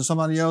this and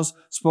somebody else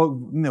spoke,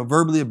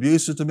 verbally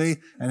abusive to me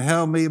and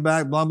held me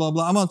back, blah, blah,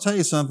 blah. I'm going to tell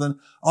you something.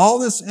 All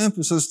this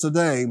emphasis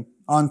today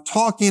on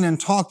talking and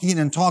talking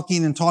and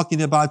talking and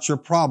talking about your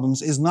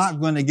problems is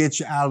not going to get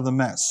you out of the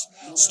mess.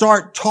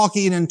 Start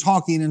talking and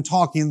talking and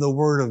talking the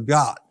Word of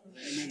God.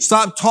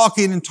 Stop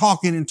talking and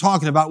talking and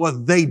talking about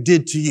what they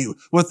did to you,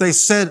 what they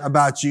said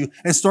about you,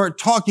 and start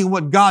talking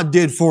what God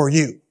did for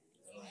you.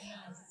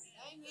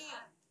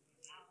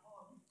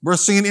 We're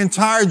seeing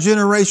entire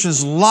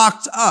generations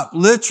locked up,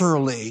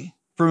 literally,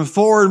 from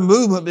forward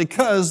movement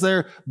because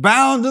they're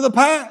bound to the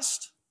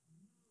past.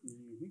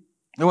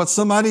 And what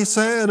somebody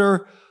said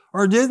or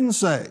didn't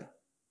say.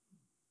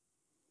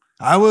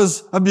 I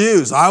was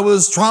abused. I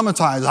was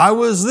traumatized. I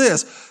was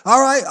this.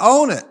 All right,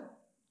 own it.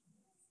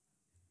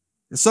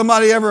 If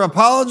somebody ever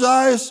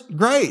apologized,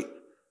 great.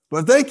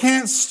 But they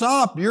can't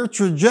stop your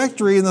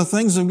trajectory in the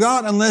things of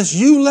God unless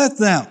you let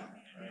them.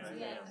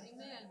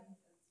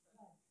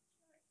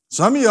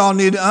 Some of y'all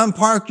need to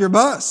unpark your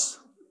bus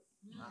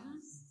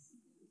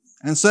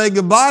and say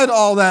goodbye to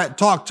all that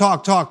talk,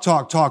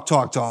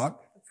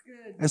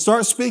 and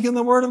start speaking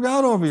the Word of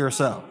God over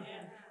yourself.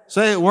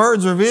 Say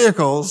words are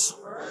vehicles.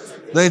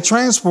 They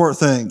transport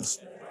things.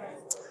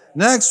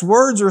 Next,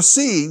 words are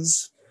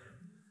seeds.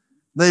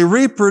 They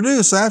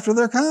reproduce after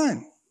their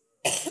kind.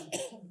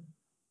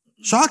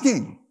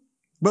 Shocking.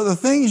 But the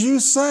things you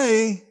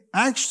say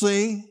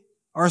actually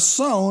are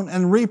sown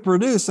and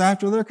reproduce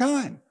after their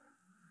kind.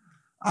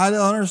 I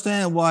don't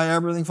understand why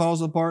everything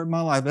falls apart in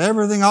my life.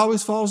 Everything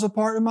always falls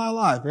apart in my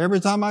life. Every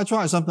time I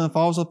try, something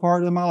falls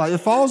apart in my life. It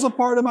falls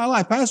apart in my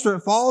life. Pastor,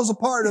 it falls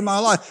apart in my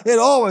life. It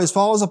always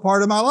falls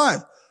apart in my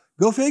life.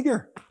 Go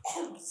figure.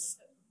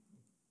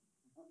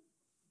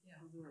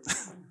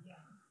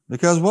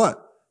 Because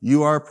what?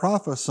 You are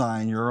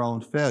prophesying your own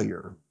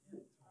failure.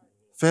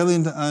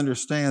 Failing to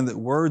understand that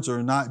words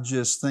are not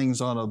just things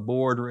on a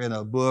board or in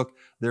a book.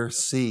 They're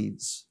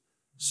seeds.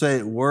 Say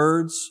it.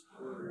 Words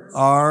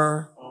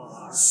are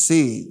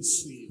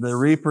seeds. They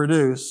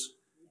reproduce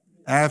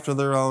after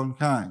their own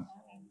kind.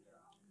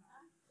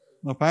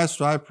 Well,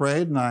 Pastor, I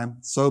prayed and I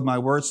sowed my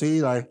word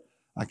seed. I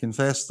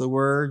confessed the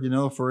word,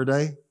 for a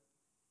day.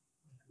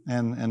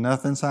 And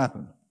nothing's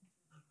happened.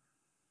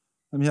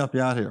 Let me help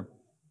you out here.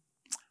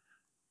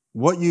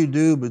 What you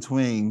do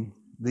between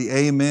the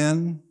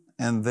amen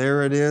and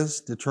there it is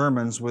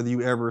determines whether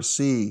you ever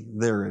see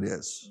there it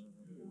is.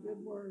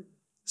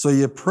 So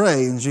you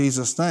pray in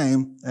Jesus'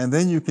 name, and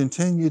then you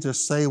continue to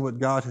say what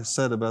God has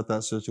said about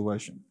that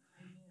situation.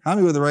 How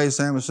many would raise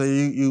hand and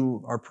say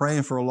you are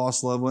praying for a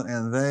lost loved one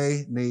and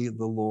they need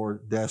the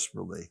Lord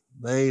desperately?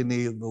 They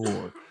need the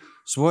Lord.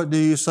 So what do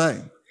you say?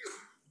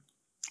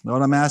 Know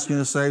what I'm asking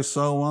you to say?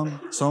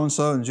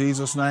 So-and-so in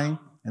Jesus' name.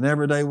 And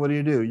every day, what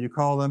do? You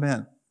call them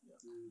in.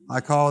 I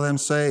call them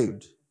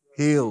saved,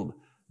 healed,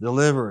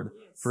 delivered,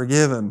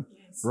 forgiven,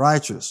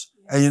 righteous.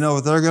 And you know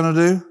what they're going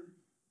to do?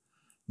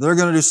 They're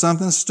going to do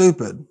something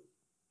stupid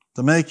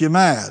to make you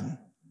mad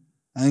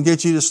and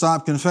get you to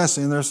stop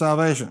confessing their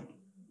salvation.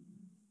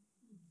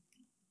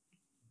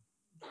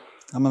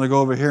 I'm going to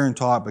go over here and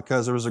talk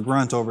because there was a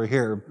grunt over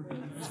here.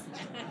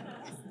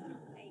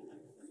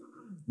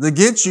 That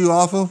gets you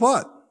off of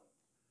what?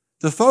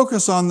 To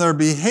focus on their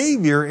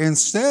behavior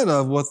instead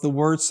of what the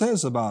Word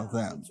says about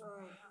them.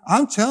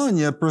 I'm telling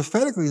you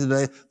prophetically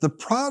today, the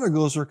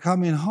prodigals are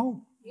coming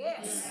home.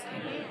 Yes.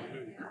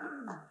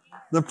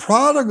 The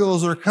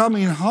prodigals are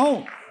coming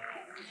home.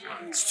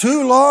 It's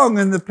too long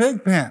in the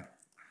pig pen.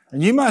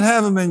 And you might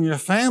have them in your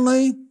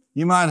family.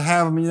 You might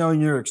have them,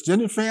 in your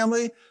extended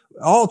family.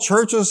 All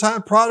churches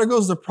have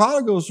prodigals. The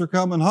prodigals are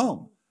coming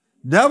home.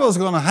 Devil's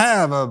going to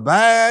have a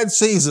bad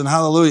season.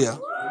 Hallelujah.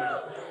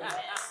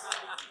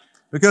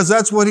 Because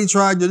that's what he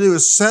tried to do,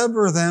 is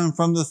sever them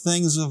from the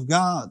things of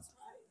God.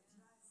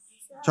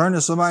 Turn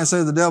to somebody and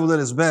say, the devil did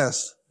his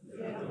best.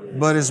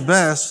 But his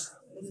best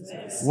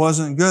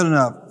wasn't good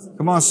enough.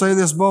 Come on, say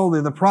this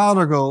boldly. The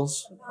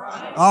prodigals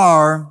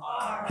are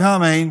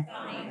coming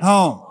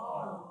home.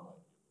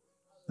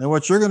 And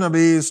what you're going to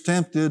be is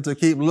tempted to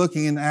keep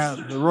looking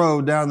at the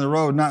road, down the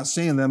road, not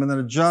seeing them, and then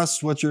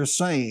adjust what you're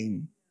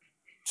saying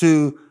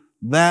to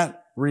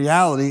that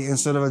reality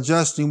instead of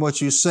adjusting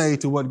what you say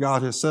to what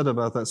God has said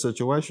about that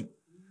situation.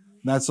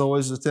 That's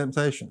always the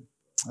temptation.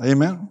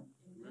 Amen?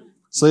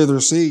 Say their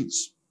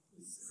seeds.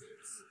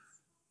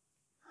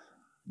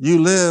 You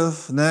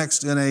live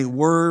next in a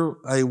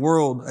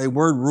word-ruled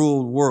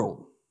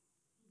world.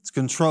 It's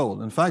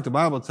controlled. In fact, the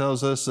Bible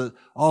tells us that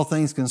all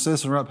things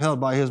consist and are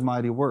upheld by His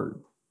mighty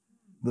word.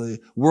 The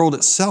world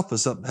itself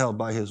is upheld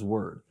by His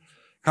word.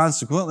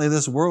 Consequently,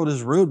 this world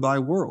is ruled by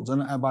words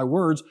and by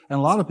words, and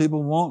a lot of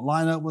people won't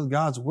line up with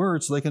God's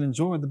word so they can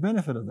enjoy the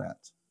benefit of that.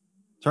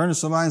 Turn to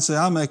somebody and say,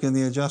 I'm making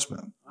the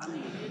adjustment.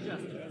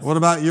 What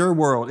about your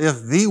world?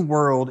 If the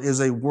world is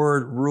a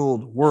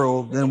word-ruled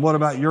world, then what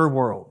about your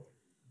world?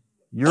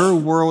 Your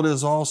world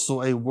is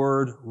also a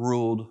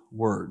word-ruled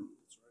word.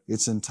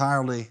 It's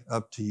entirely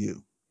up to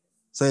you.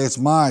 Say, it's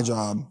my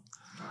job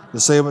to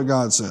say what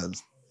God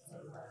says.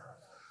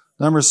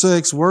 Number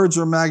 6, words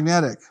are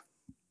magnetic.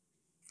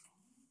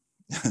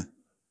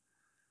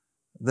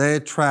 They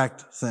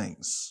attract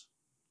things.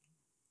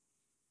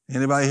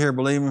 Anybody here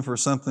believing for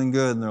something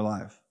good in their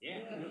life?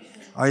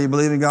 Are you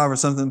believing God for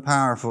something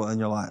powerful in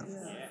your life?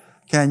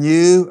 Can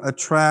you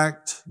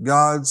attract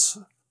God's,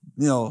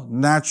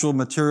 natural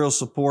material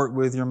support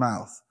with your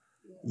mouth?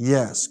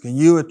 Yes. Can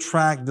you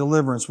attract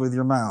deliverance with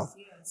your mouth?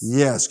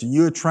 Yes. Can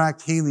you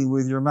attract healing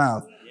with your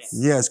mouth?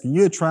 Yes. Can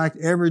you attract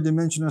every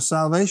dimension of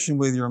salvation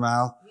with your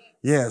mouth?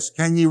 Yes.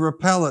 Can you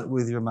repel it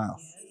with your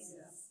mouth?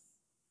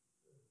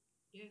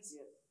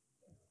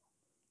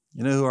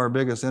 You know who our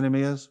biggest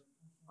enemy is?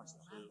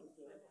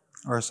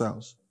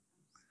 Ourselves.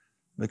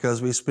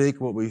 Because we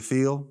speak what we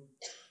feel.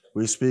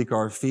 We speak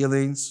our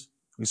feelings.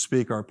 We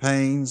speak our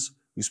pains.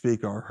 We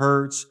speak our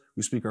hurts.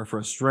 We speak our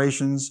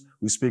frustrations.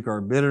 We speak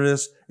our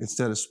bitterness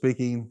instead of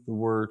speaking the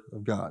Word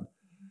of God.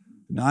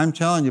 Now I'm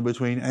telling you,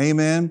 between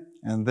amen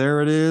and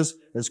there it is,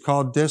 it's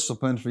called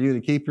discipline for you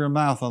to keep your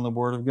mouth on the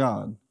Word of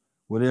God,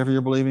 whatever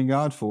you're believing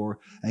God for,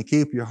 and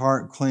keep your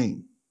heart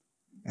clean.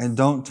 And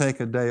don't take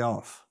a day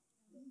off.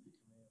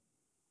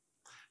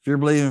 If you're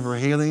believing for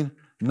healing,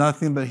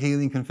 nothing but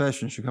healing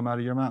confession should come out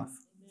of your mouth.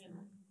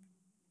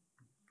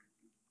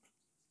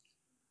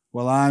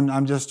 Well,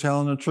 I'm just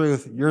telling the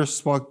truth. You're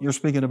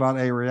speaking about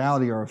a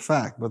reality or a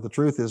fact, but the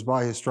truth is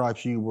by His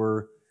stripes you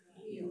were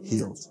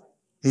healed.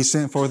 He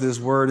sent forth His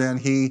word and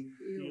He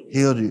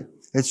healed you.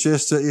 It's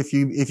just that if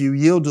you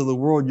yield to the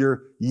world,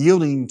 you're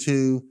yielding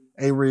to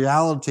a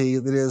reality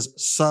that is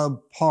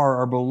subpar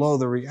or below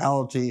the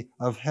reality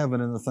of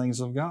heaven and the things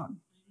of God.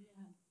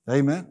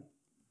 Amen.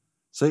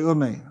 Say it with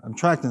me. I'm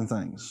attracting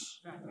things.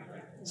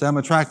 Say, I'm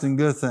attracting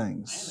good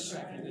things.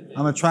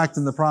 I'm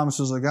attracting the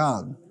promises of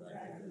God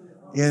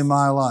in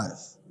my life,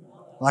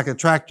 like a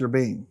tractor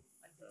beam.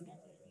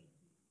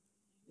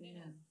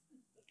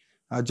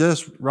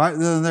 Just right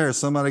then and there,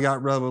 somebody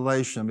got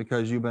revelation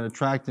because you've been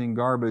attracting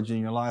garbage in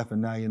your life,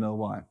 and now you know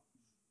why.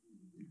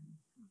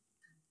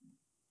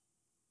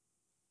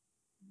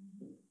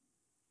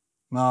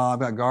 No, I've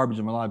got garbage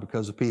in my life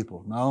because of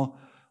people. No,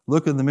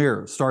 look in the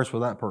mirror. It starts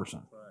with that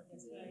person.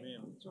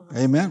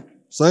 Amen.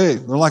 Say,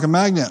 they're like a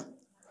magnet.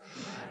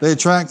 They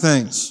attract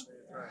things.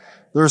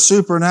 They're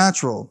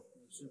supernatural.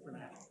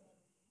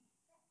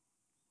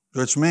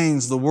 Which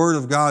means the Word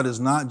of God is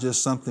not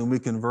just something we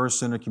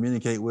converse in or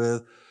communicate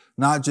with,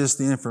 not just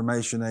the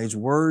information age.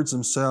 Words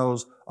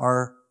themselves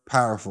are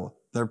powerful.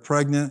 They're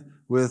pregnant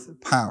with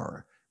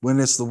power. When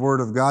it's the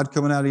Word of God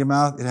coming out of your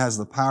mouth, it has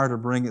the power to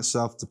bring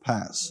itself to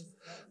pass.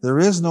 There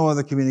is no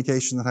other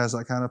communication that has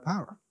that kind of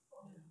power.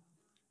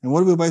 And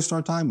what do we waste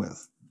our time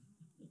with?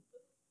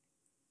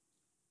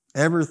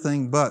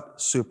 Everything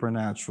but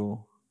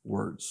supernatural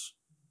words.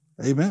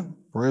 Amen.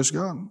 Praise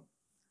God.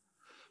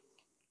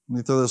 Let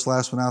me throw this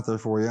last one out there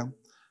for you.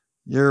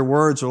 Your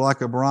words are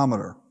like a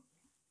barometer.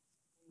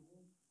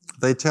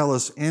 They tell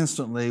us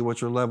instantly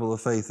what your level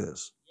of faith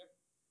is.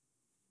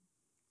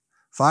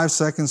 5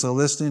 seconds of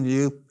listening to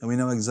you, and we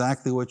know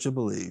exactly what you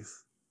believe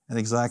and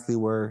exactly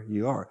where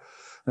you are.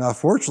 Now,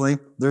 fortunately,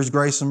 there's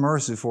grace and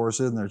mercy for us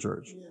in there,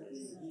 church.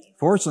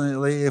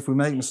 Fortunately, if we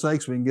make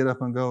mistakes, we can get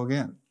up and go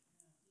again.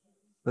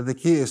 But the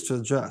key is to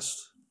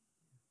adjust.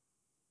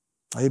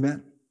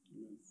 Amen.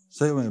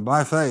 Say it with me.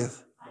 By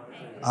faith,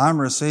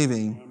 I'm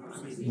receiving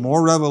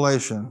more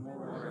revelation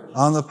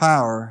on the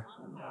power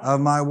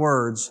of my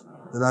words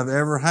than I've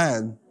ever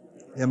had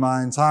in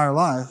my entire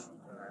life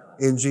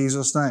in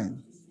Jesus'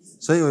 name.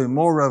 Say it with me.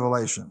 More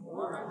revelation,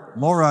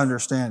 more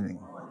understanding.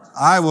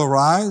 I will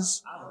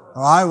rise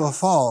or I will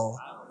fall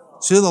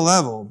to the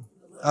level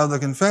of the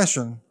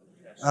confession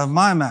of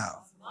my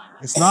mouth.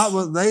 It's not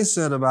what they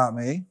said about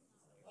me.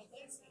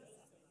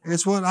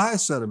 It's what I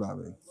said about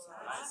me.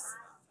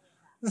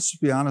 Let's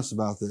just be honest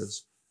about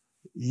this.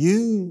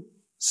 You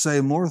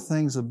say more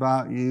things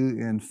about you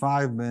in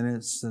 5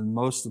 minutes than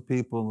most of the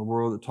people in the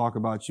world that talk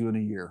about you in a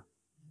year.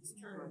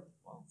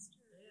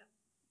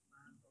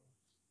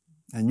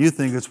 And you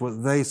think it's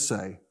what they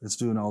say that's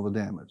doing all the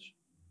damage.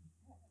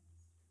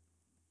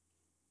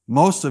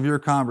 Most of your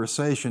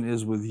conversation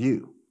is with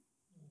you.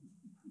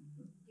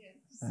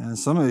 And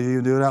some of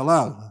you do it out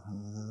loud.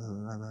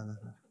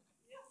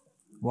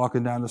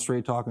 Walking down the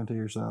street talking to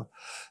yourself.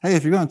 Hey,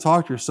 if you're going to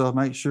talk to yourself,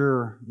 make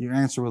sure you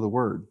answer with a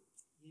word.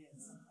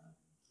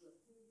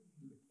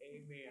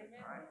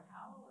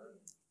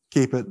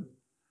 Keep it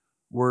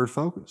word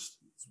focused.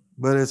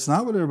 But it's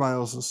not what everybody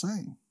else is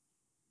saying.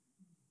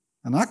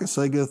 And I can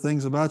say good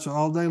things about you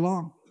all day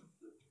long.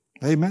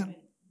 Amen.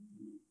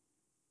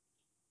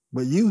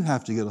 But you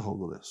have to get a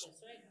hold of this.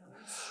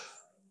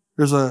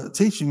 There's a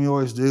teaching we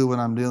always do when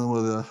I'm dealing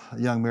with a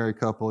young married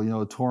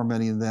couple,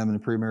 tormenting them in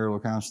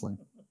premarital counseling.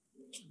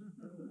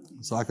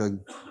 It's like a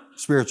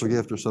spiritual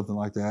gift or something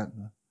like that.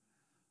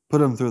 Put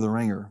them through the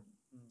ringer.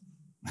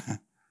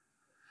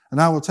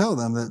 And I will tell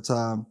them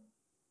that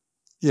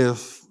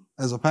if,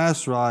 as a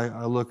pastor,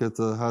 I look at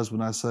the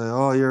husband, I say,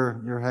 oh,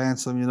 you're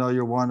handsome,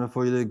 you're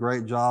wonderful, you did a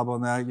great job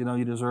on that,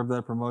 you deserve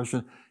that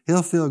promotion.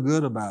 He'll feel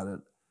good about it.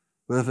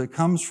 But if it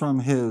comes from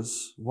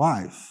his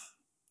wife,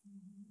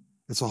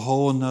 it's a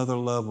whole nother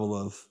level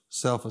of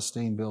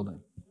self-esteem building.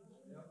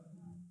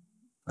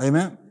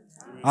 Amen?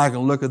 I can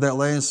look at that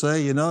lady and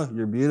say,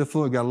 you're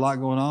beautiful. You got a lot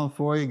going on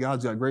for you.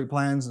 God's got great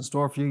plans in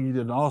store for you. You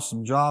did an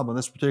awesome job on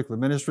this particular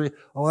ministry.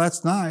 Oh,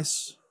 that's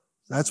nice.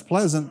 That's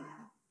pleasant.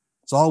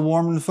 It's all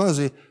warm and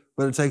fuzzy,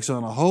 but it takes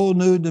on a whole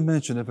new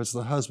dimension if it's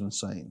the husband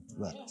saying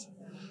that.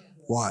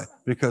 Why?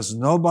 Because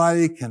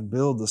nobody can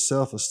build the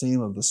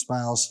self-esteem of the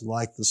spouse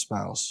like the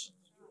spouse.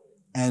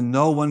 And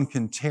no one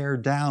can tear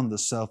down the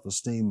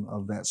self-esteem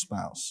of that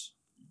spouse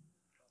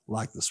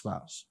like the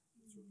spouse.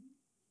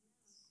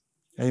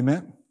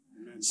 Amen?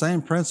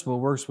 Same principle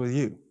works with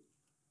you.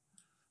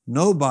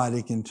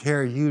 Nobody can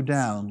tear you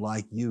down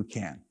like you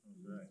can.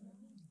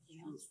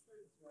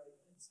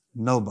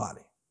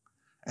 Nobody.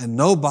 And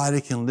nobody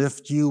can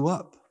lift you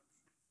up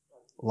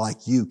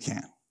like you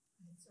can.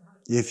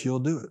 If you'll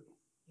do it.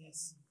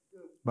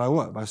 By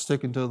what? By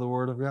sticking to the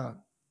Word of God.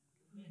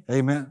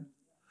 Amen?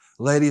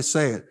 Ladies,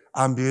 say it.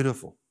 I'm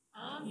beautiful.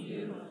 I'm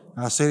beautiful.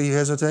 Now say it, you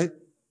hesitate.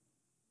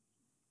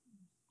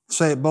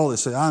 Say it boldly.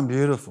 Say, I'm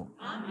beautiful.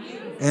 I'm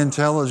beautiful.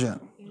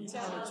 Intelligent.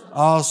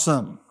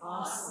 Awesome.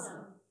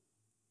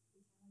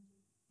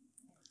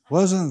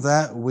 Wasn't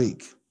that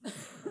weak?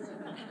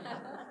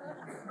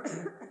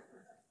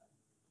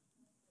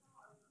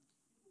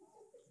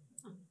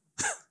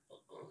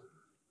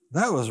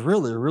 That was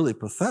really, really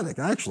pathetic,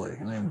 actually.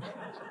 I mean,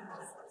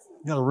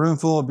 you got a room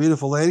full of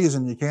beautiful ladies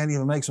and you can't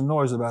even make some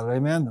noise about it.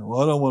 Amen?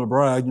 Well, I don't want to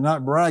brag. You're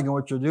not bragging.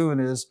 What you're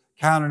doing is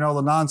countering all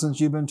the nonsense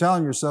you've been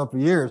telling yourself for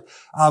years.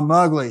 I'm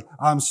ugly.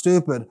 I'm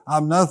stupid.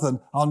 I'm nothing.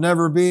 I'll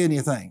never be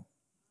anything.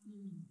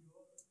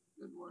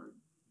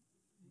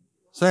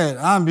 Say it.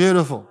 I'm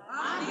beautiful.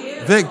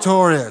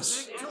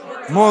 Victorious.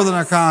 More than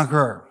a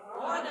conqueror.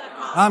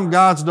 I'm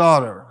God's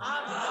daughter.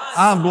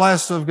 I'm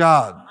blessed of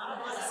God.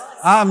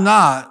 I'm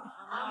not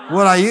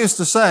what I used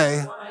to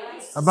say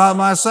about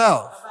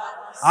myself.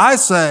 I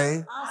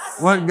say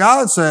what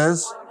God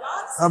says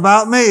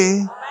about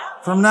me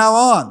from now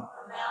on.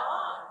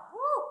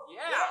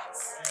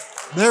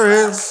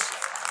 There is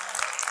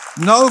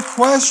no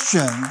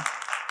question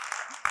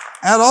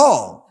at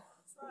all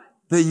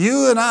that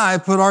you and I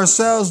put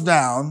ourselves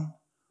down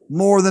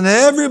more than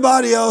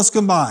everybody else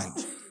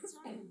combined.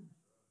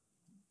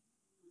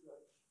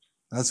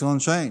 That's going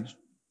to change.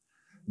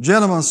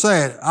 Gentlemen,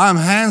 say it. I'm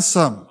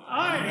handsome.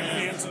 I'm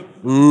handsome.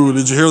 Ooh,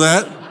 did you hear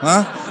that?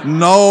 Huh?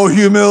 No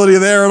humility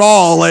there at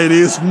all,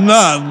 ladies.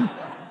 None.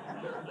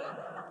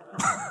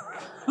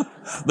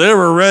 They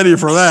were ready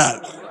for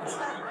that.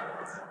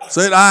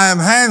 Say it. I am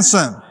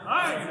handsome.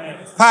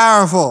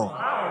 Powerful.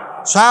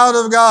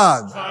 Child of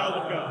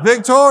God.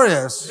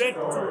 Victorious.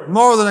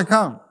 More than a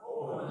conqueror.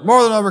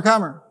 More than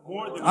overcomer.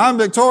 I'm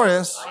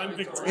victorious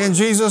in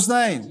Jesus'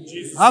 name.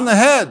 I'm the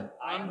head,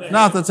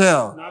 not the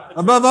tail.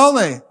 Above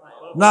only,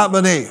 not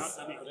beneath.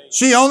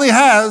 She only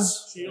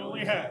has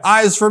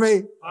eyes for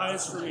me.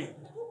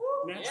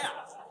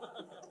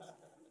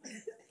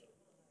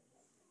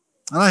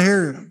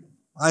 And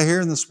I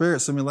hear in the spirit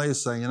some of you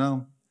ladies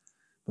saying,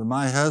 but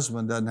my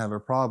husband doesn't have a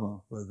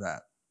problem with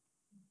that.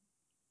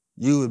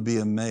 You would be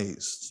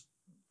amazed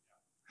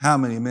how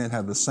many men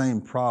have the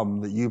same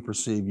problem that you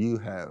perceive you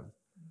have.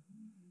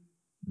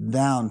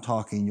 Down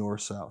talking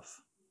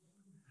yourself.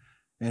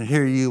 And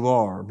here you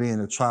are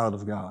being a child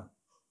of God.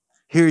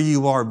 Here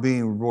you are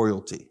being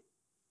royalty.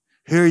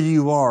 Here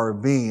you are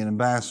being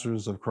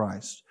ambassadors of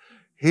Christ.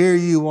 Here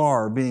you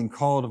are being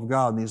called of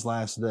God in these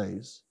last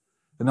days.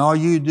 And all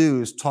you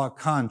do is talk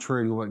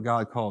contrary to what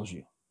God calls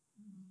you.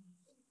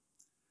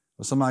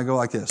 Well, somebody go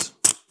like this.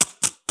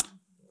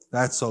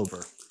 That's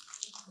over.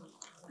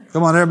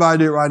 Come on, everybody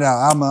do it right now.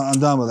 I'm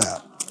done with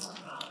that.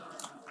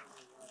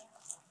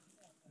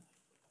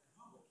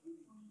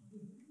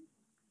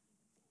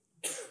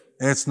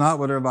 It's not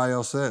what everybody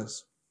else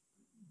says.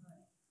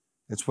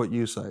 It's what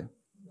you say.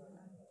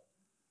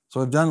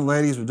 So we've done the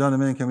ladies, we've done the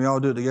men. Can we all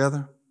do it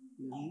together?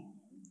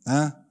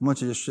 Huh? I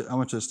want you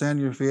to stand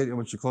to your feet. I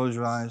want you to close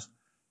your eyes.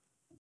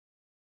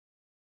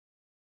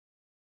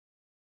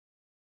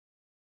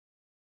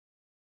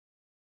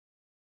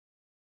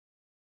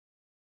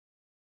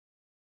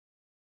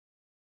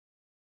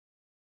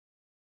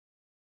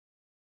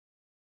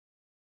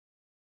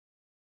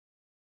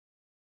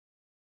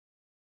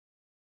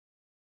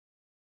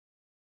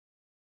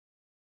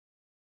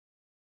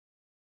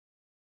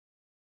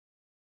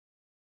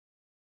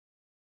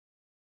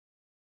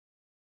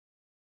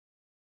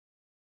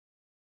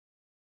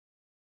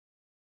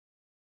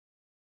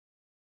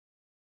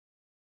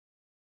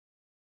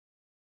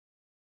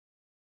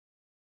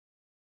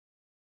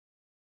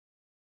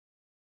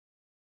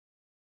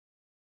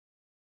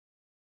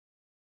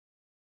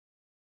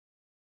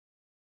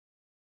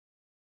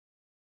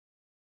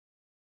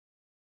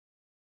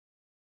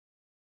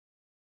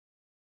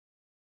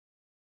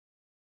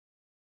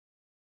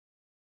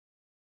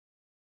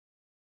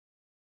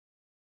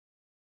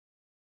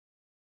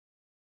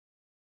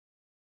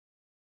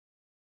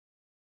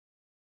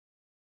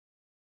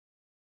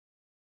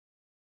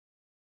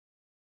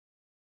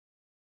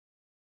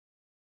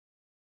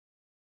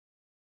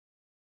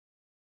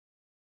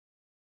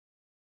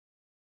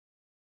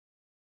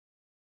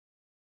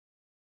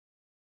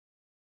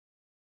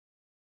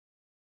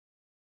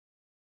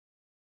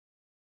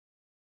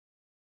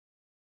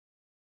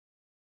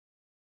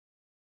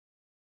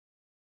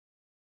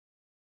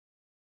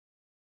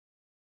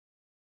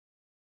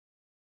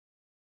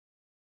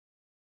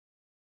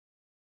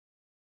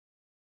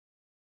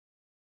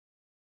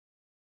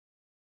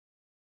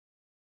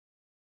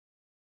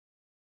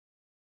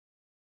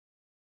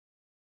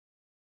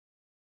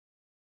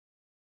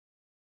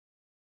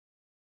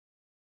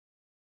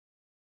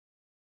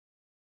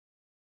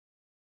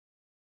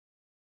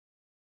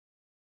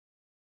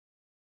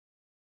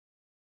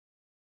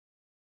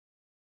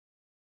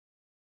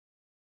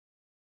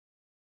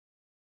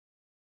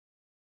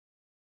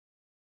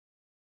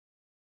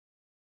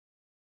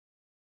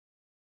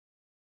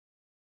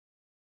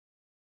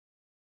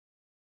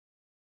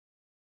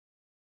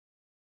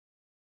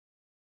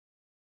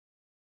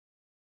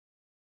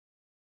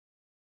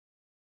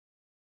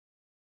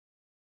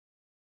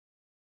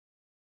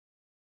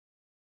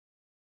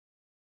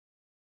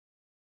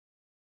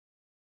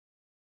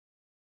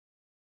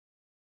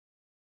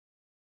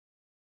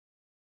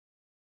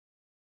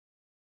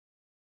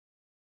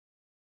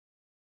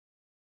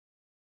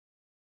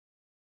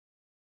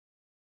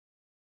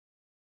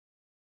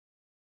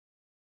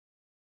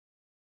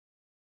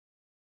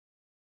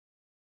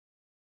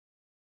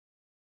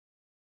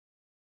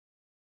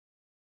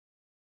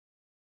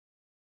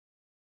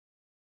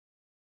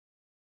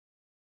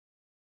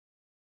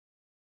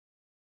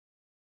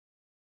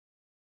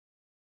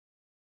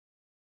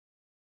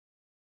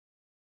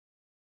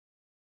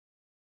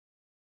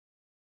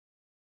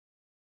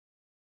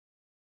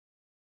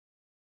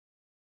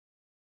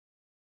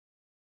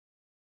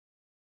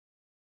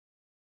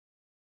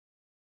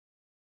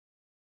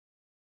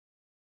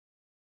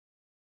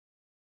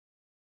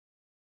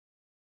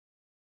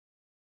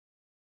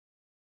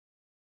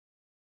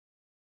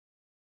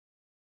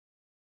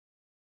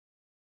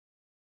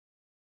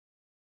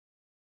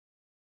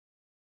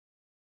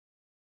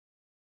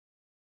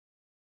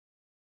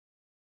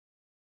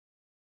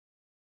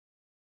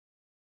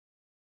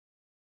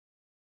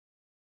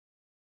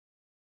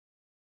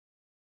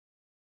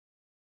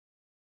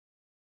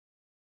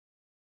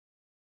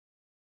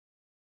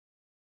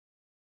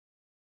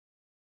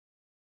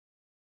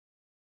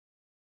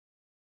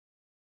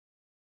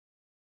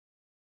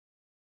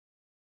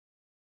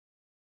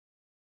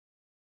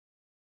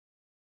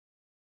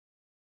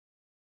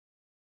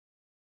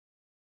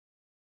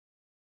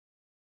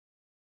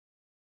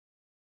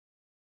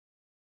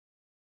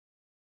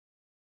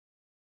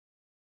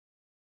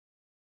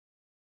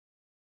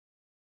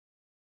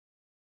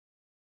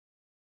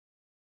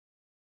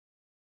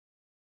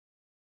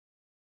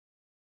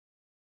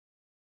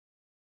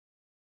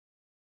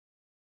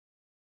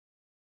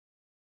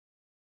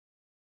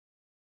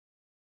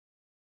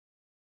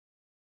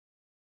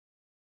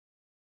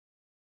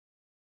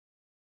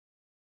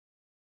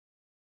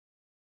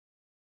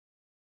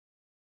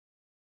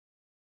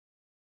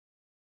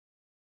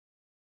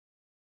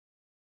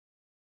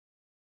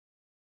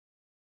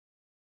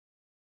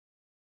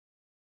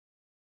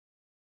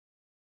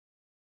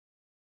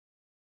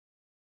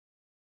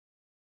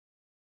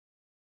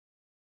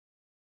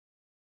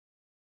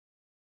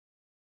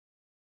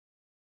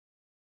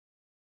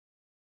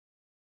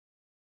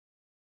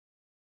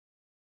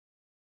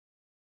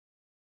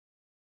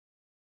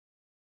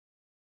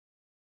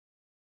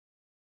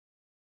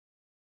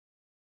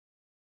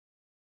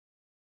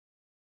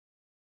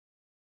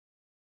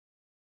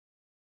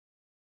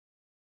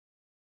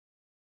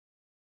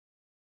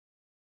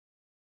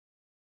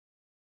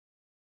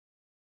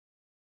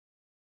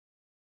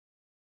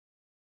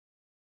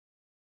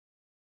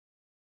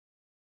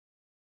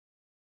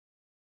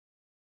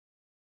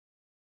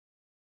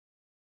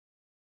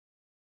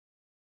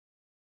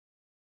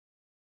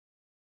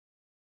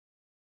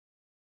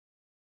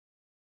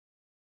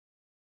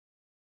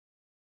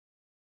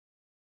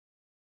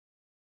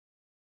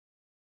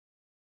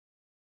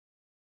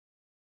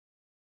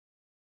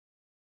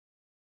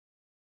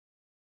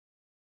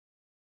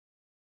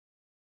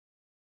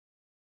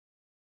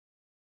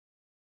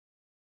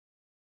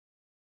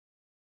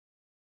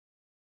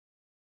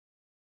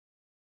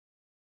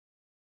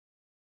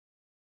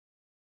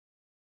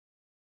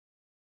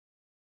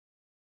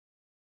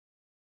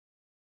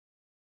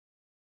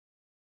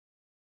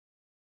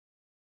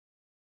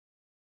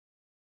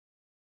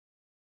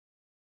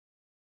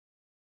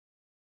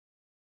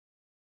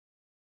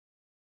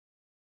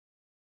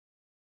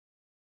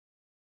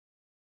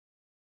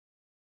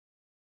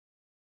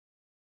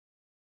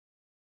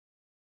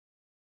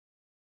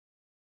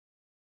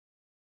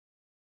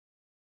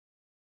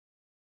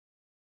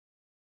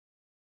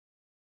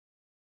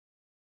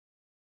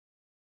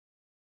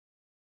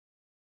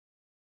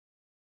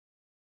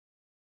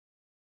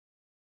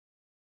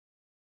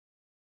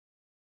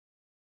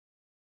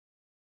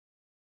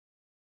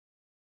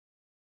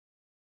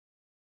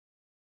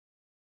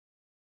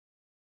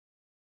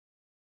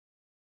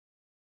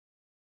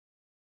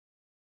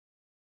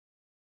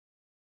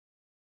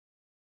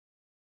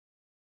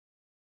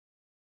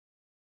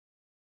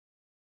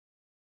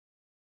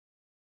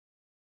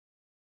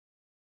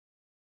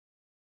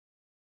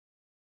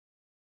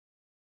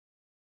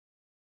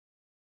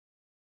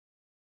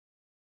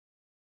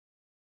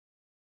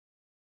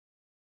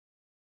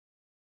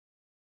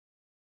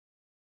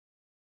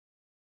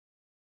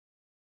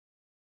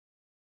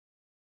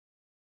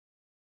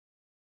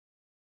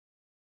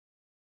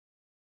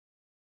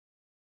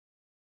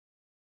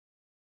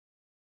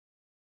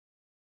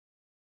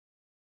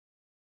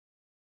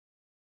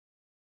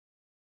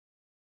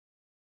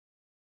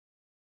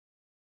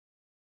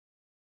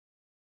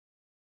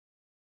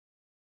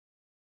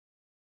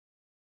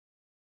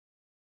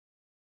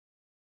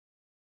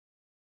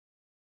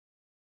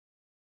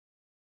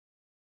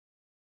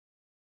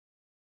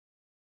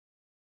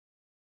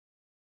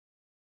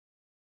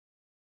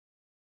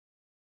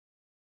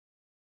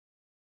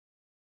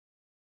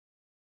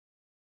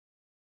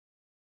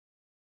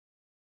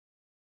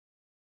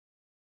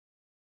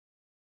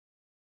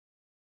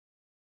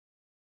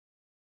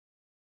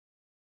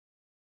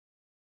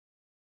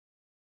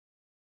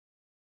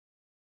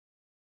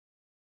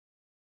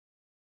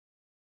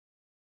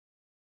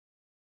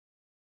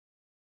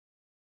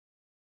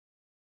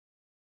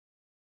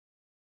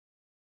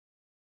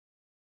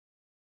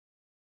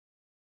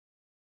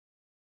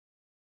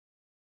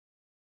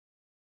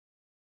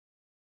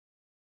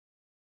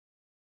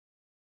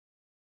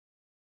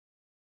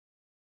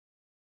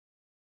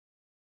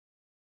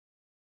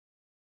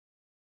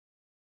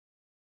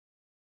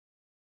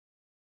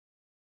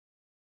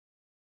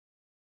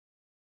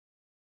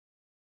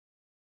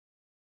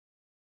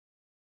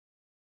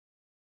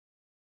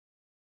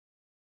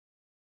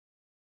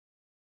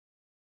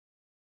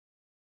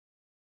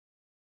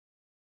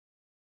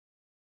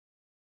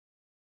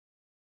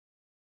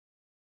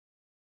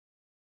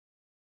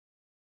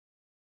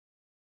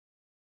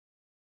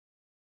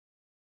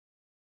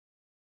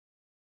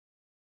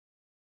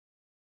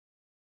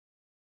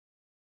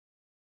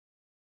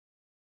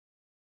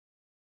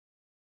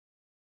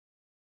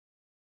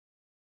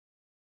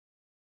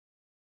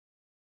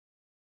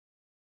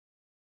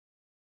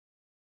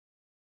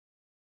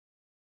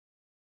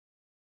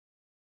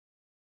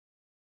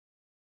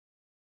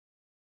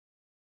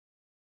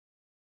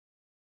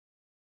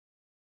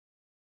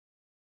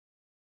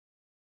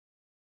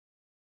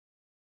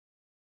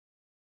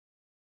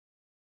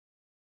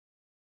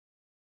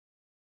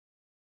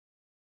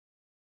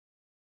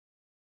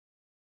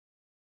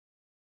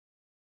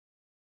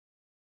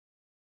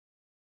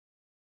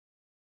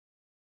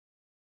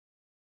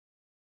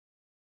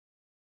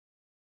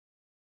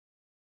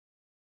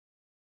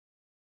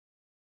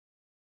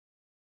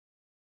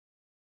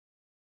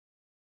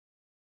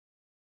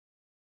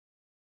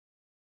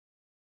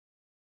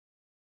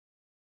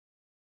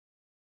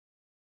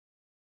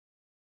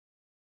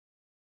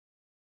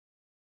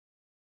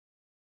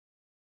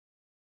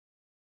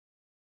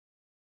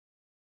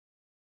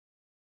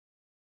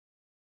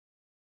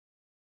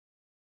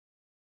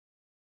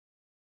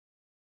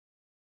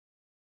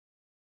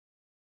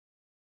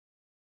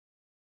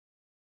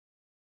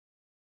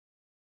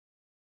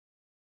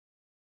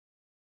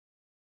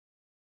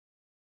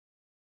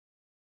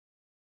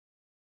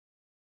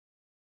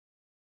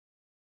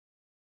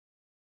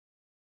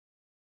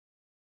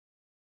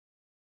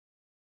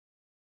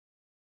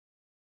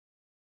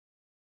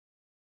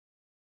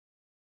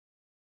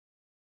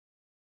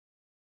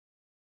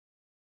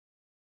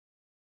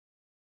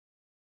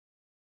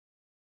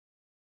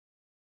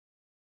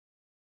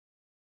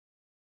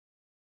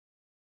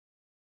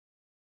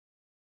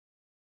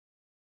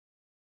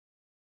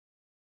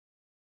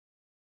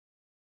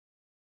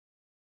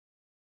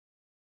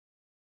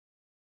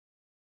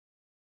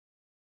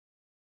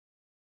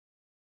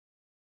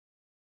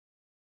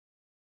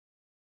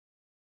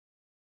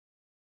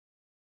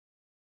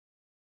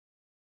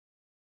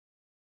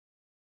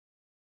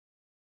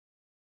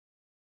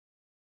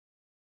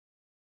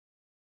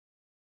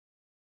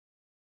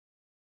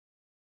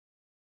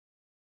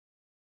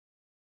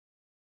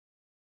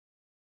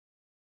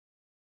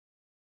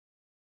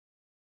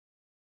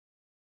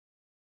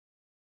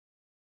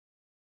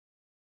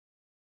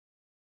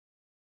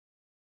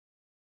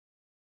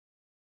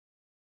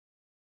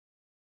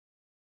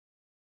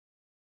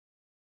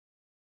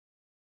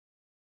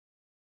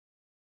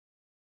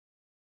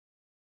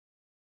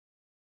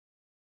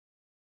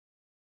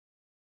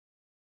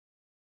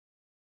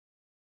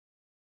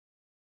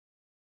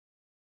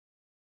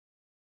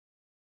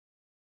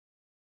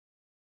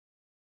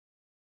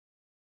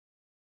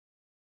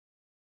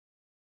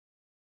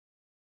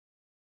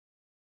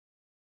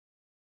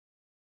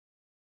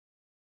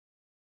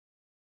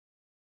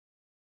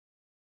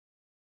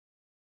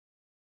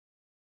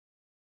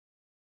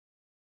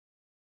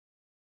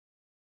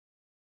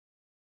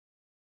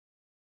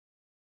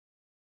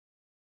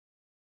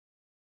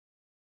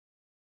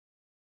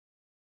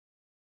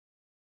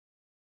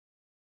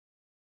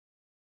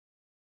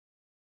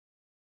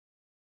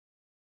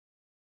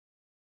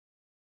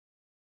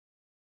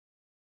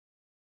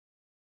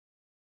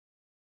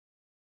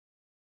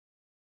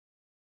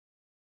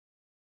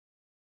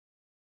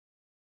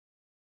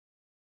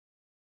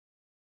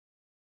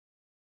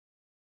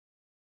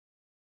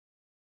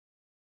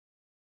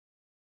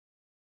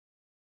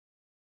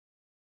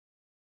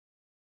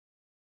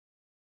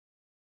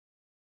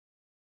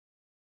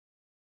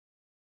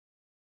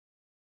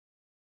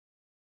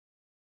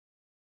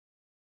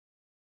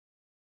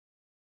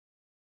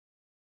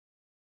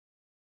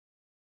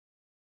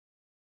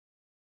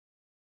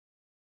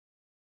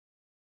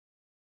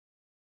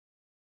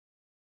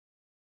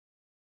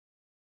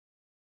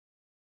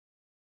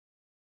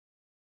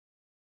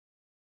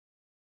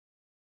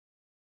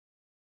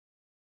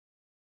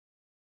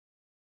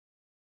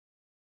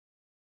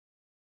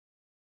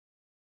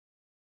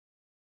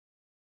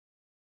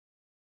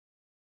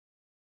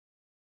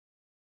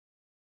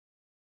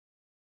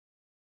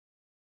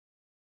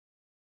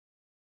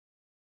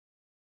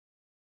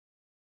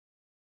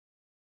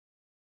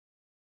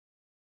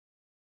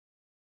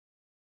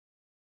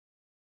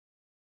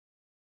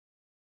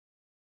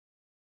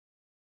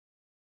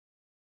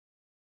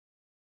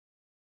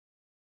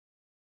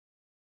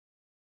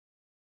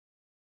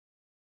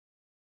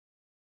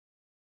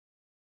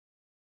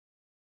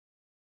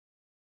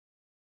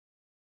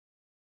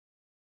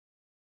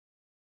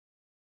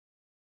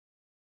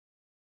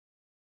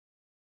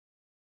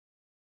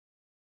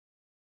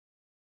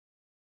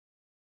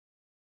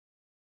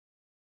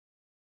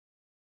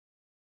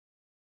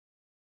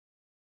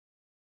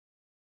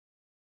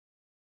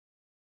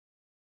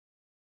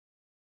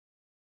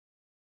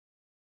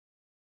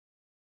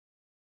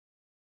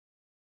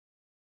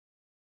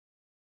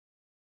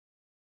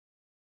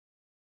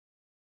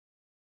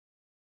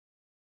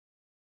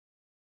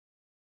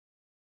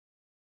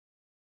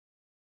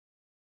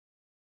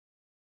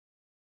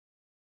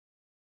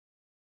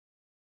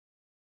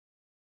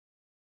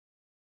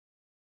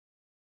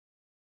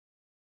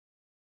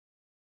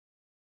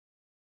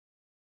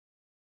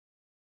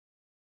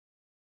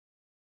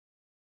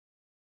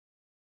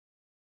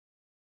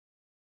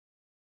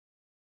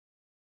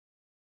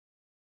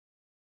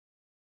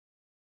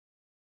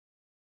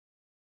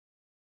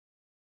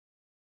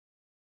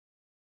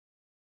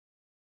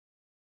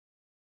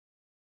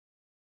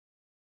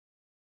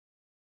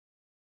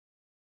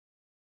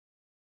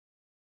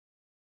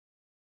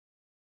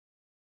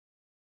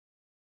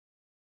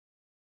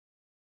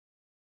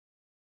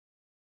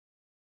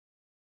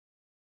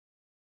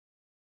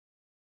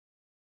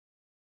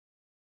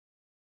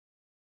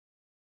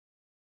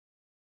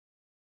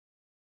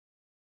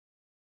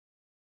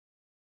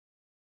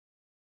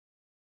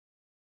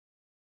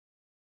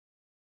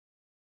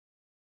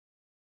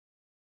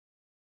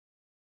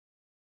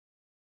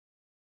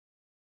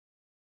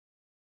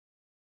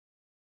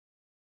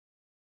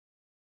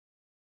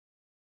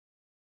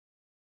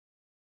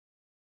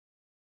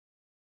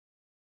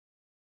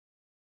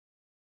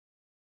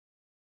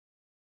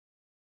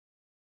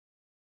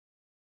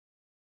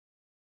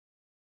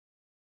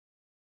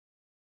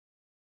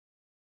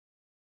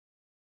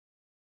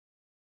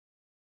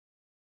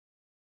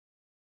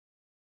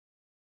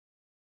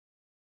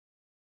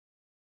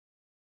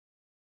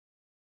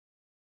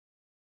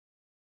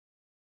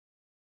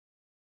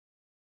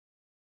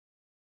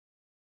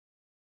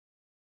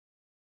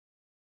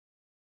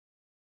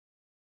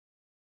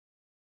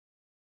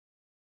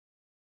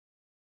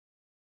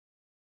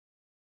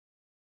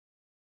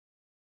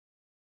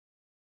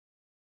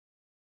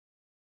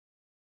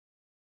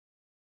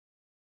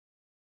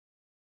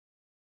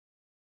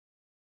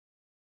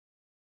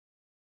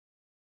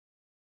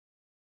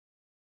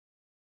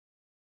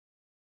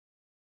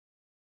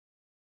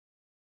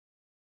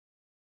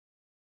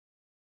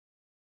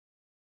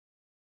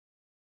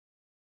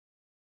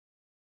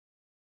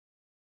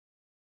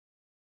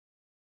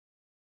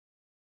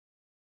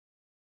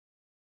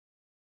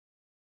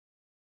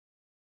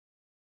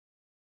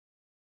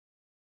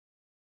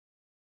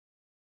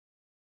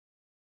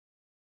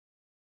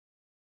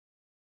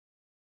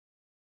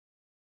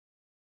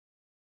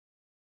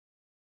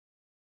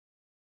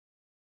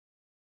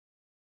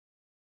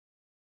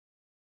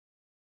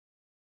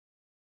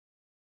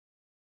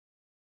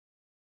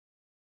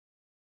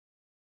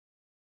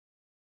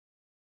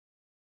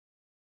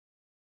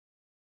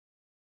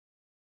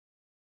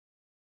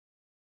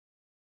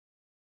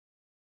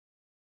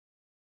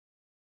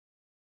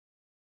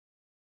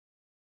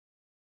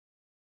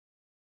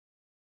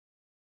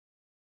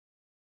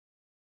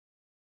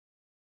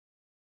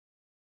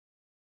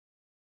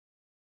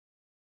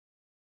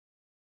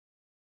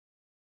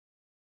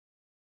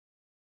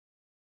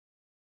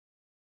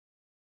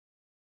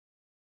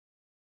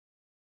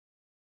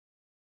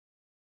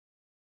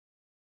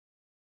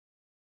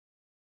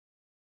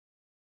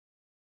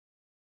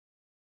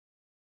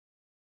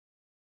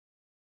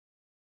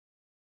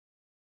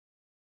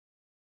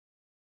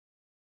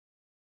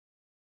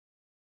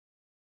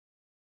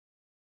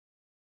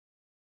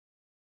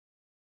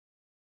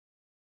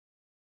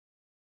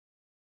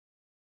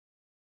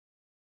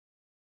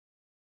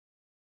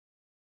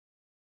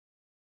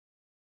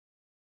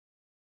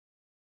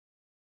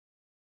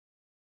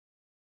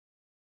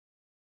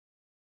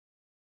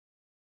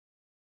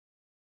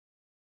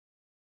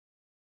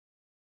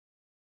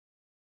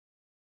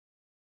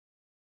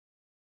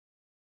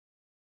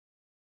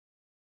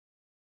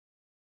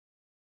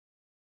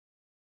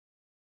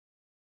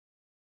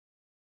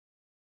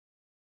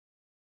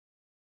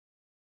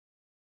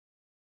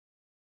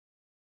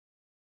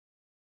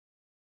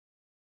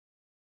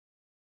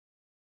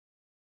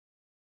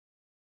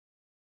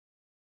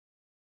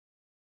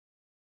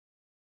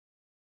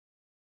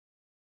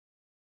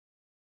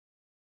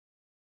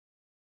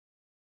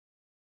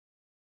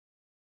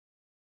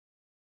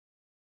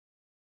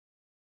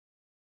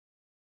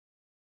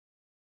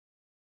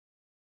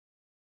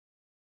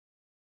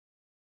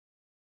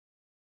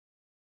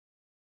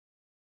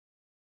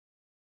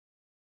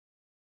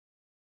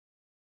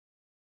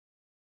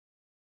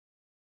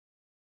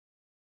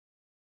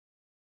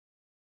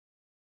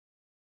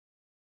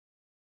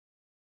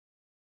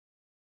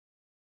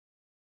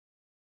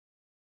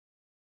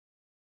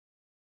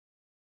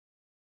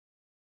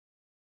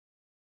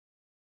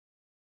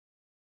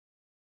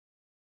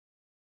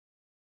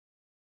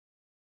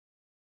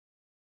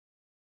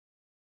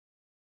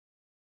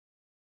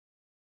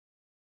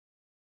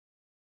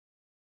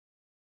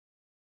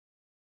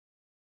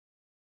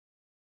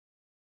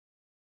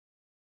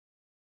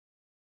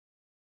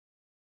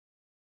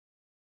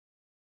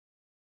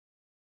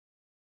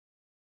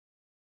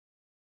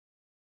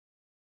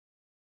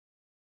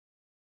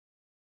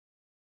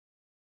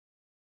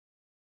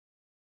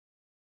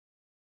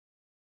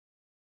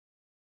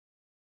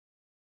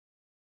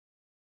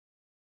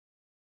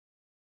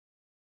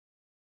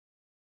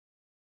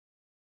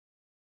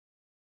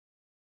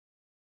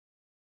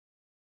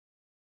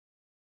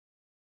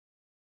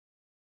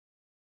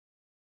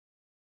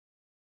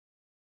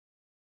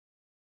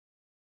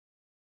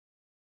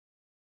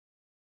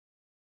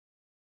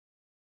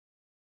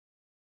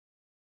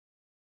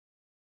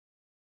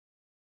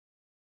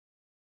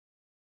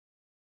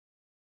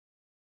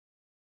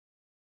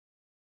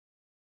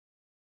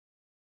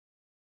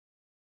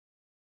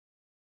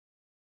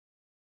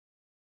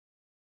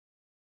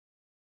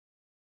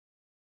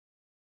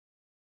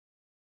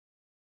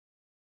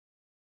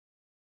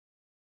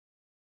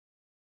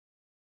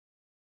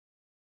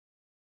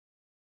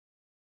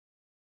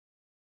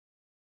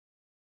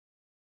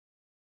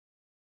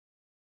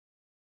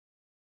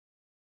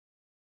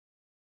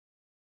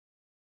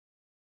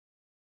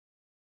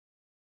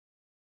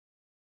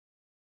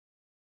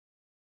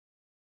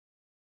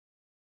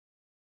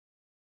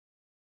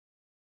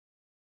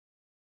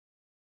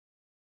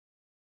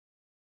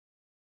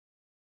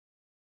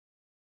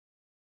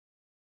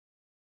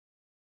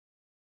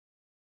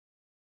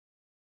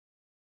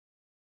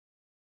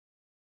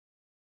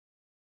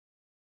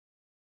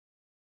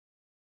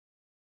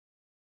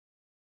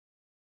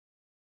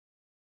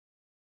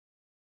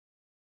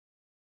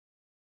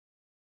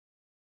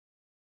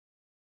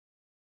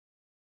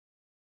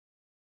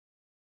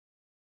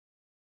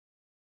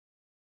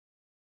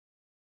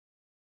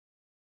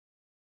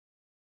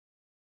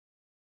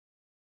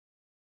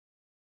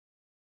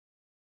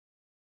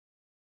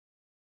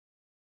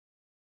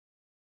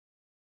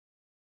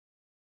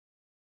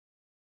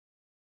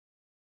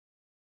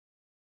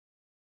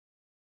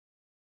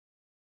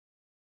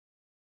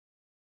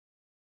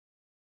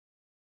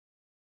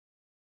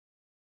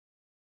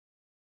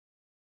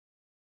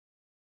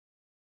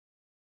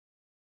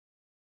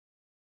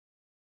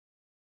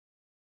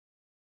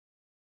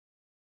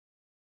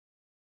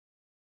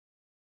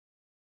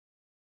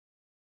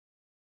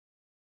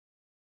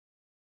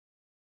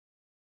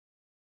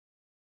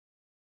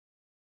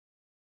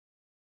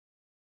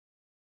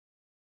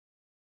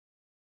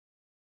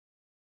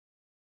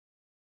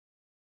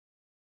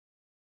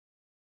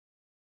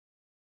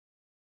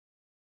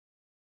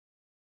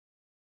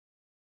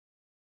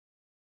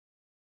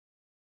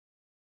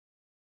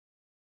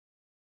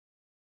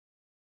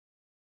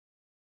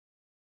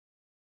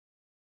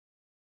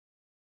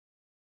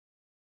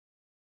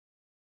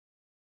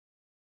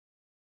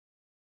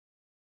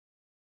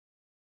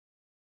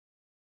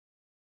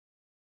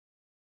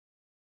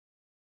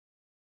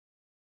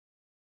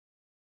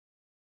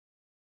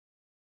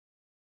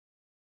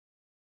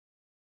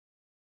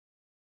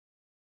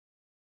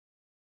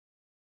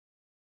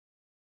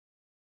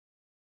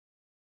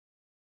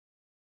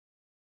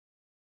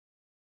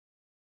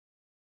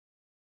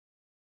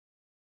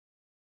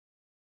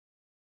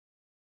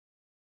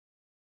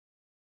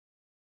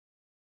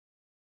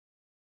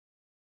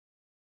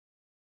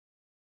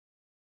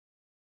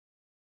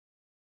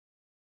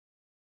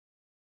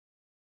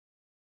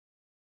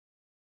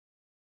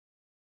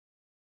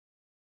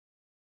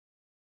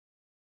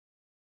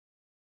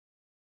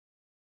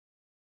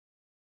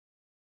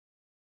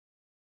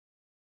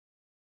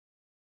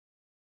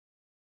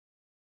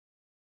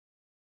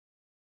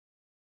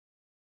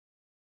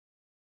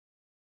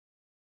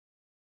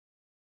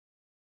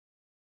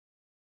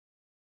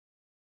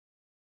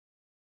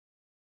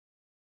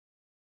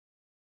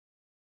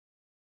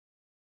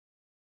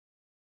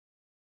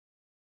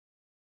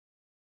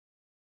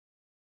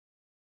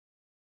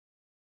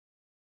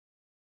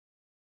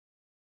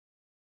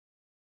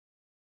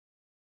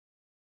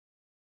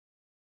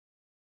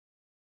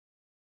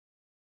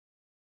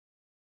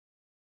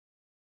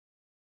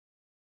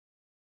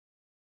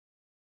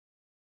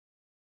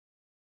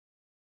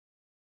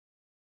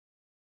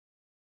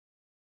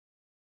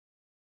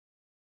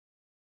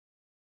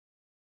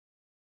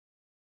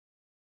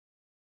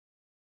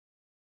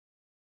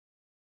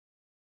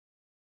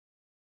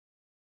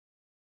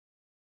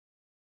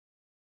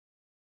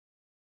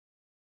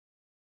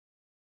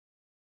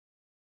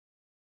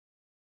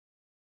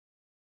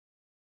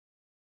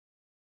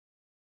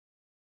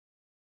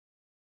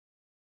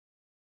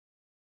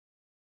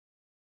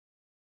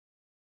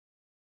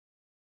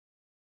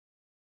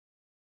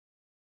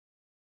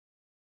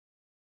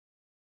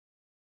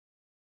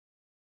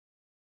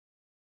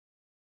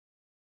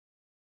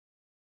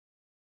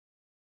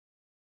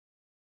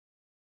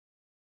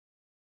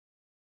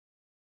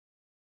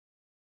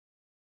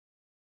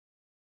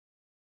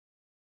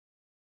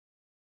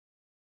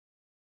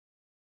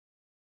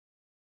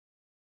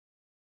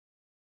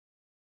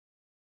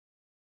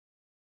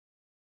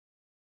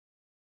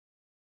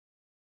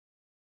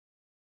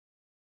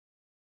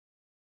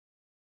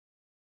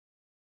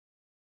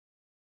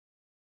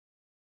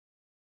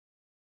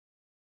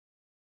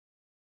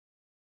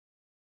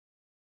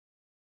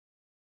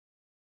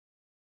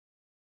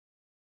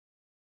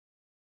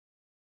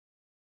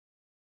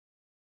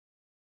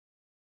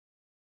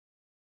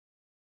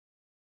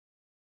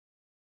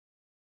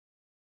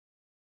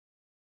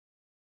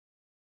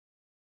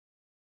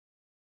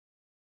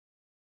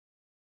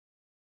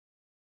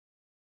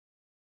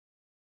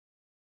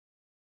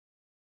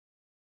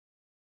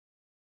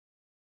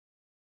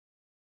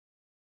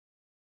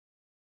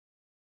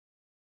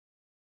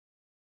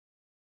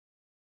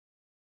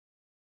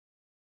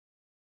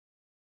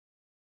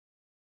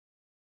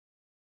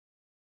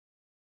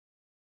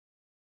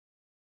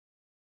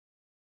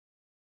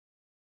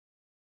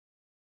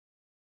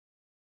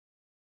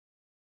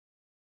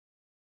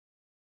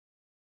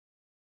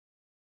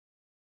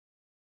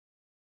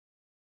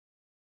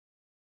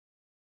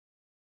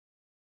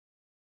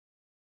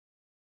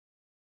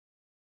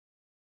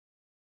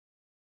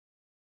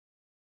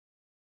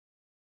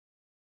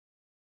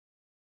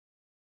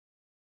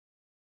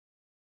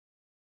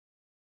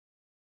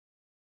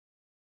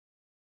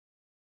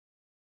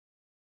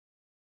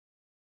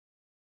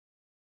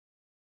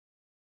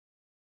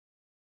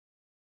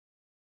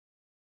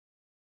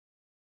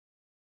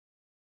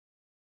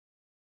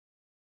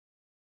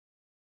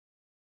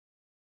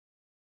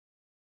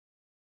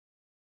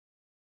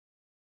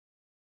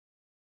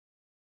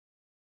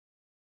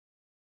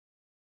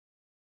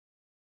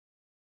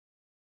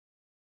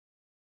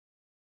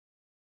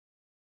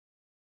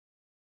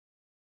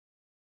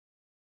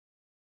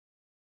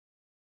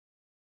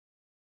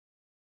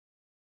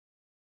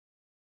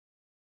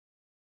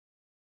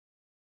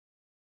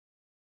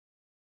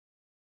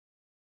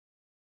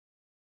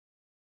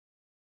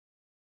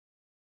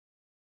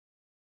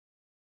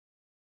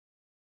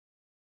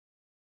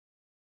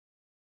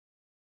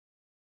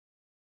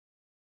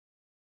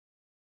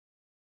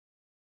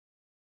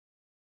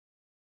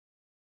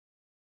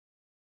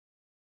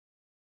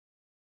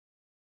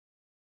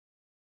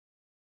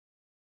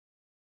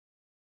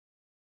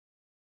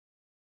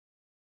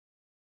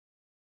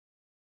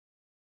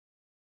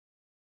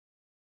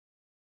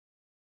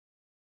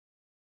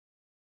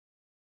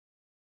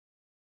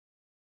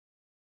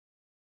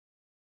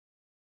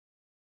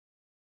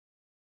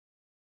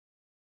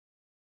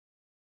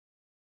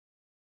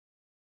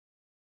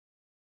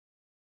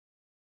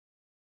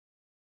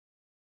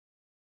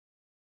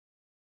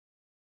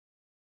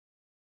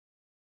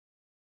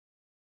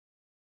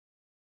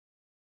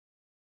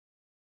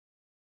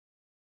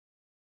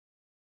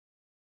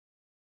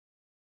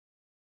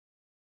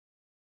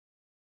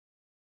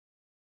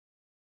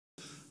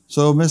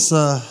 So, Miss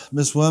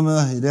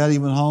Wilma, your daddy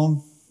went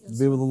home to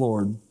be with the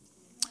Lord.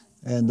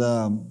 And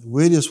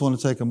we just want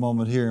to take a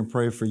moment here and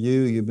pray for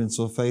you. You've been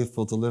so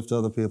faithful to lift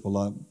other people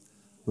up.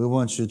 We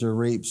want you to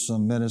reap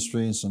some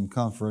ministry and some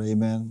comfort,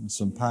 amen, and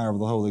some power of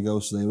the Holy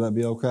Ghost today. Will that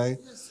be okay?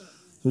 Yes, sir.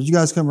 So would you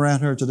guys come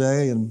around here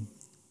today and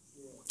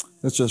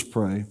let's just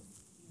pray.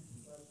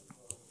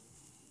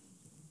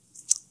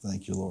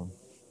 Thank you, Lord.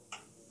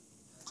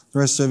 The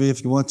rest of you,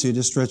 if you want to,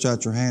 just stretch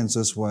out your hands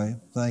this way.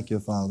 Thank you,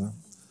 Father.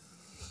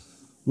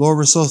 Lord,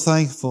 we're so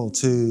thankful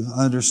to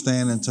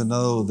understand and to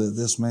know that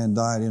this man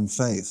died in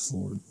faith,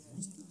 Lord.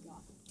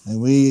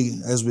 And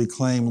we, as we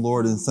claim,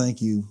 Lord, and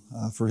thank you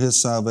for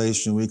his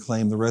salvation, we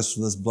claim the rest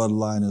of this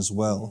bloodline as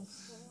well.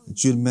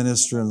 That you'd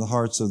minister in the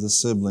hearts of the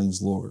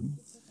siblings, Lord,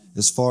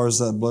 as far as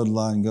that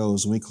bloodline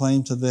goes. And we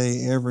claim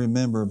today every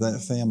member of that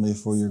family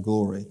for your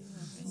glory.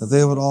 That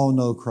they would all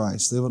know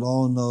Christ. They would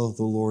all know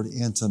the Lord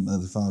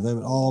intimately, Father. They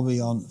would all be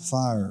on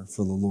fire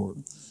for the Lord.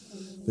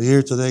 But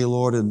here today,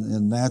 Lord,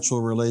 in natural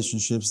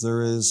relationships,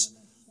 there is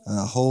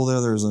a hole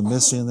there. There's a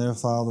missing there,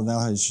 Father.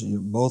 Now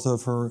both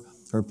of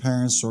her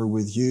parents are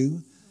with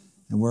you,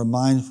 and we're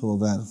mindful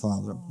of that,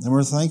 Father. And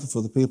we're thankful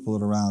for the people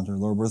that are around her,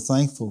 Lord. We're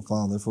thankful,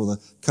 Father, for the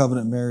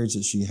covenant marriage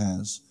that she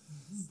has.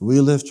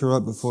 We lift her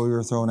up before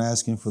your throne,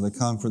 asking for the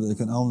comfort that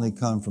can only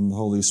come from the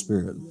Holy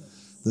Spirit.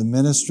 The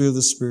ministry of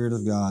the Spirit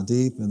of God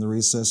deep in the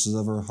recesses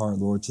of her heart,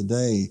 Lord,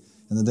 today,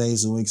 in the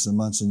days and weeks and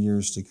months and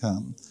years to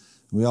come.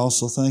 We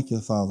also thank you,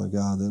 Father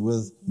God, that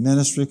with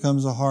ministry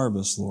comes a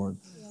harvest, Lord.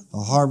 A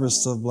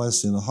harvest of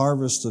blessing, a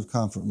harvest of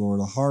comfort, Lord,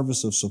 a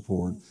harvest of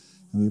support.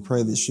 And we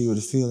pray that she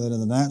would feel that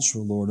in the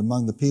natural, Lord,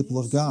 among the people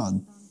of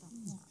God,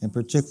 and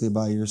particularly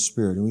by your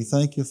Spirit. And we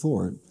thank you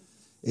for it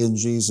in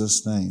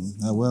Jesus' name.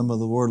 Now, Wilma,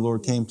 the word,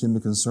 Lord, came to me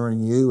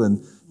concerning you,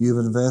 and you've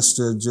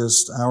invested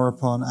just hour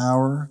upon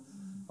hour,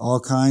 all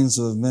kinds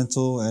of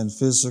mental and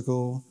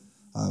physical,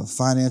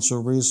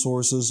 financial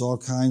resources, all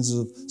kinds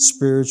of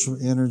spiritual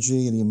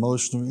energy and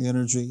emotional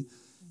energy.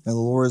 And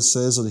the Lord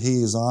says that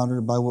He is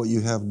honored by what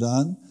you have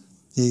done.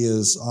 He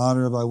is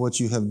honored by what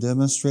you have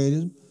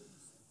demonstrated.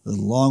 The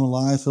long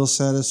life He'll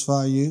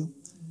satisfy you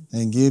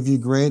and give you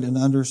great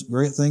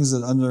things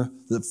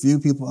that few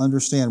people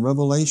understand,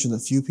 revelation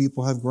that few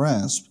people have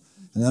grasped.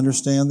 And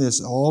understand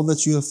this, all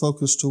that you have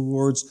focused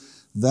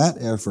towards that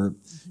effort,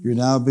 you're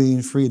now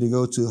being free to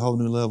go to a whole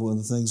new level in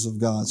the things of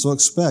God. So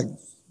expect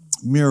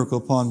miracle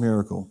upon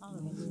miracle,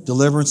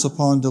 deliverance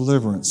upon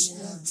deliverance,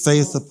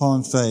 faith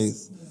upon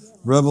faith,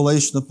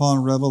 revelation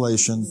upon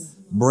revelation,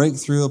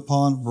 breakthrough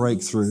upon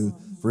breakthrough.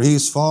 For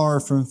He's far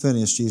from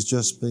finished, He's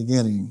just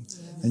beginning.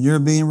 And you're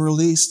being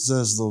released,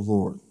 says the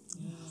Lord.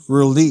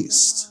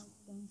 Released,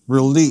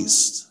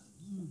 released,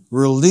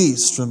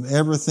 released from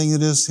everything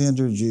that has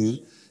hindered you,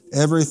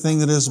 everything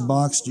that has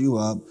boxed you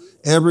up,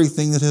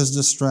 everything that has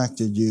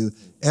distracted you,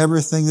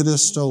 everything that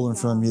has stolen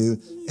from you,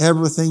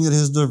 everything that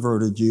has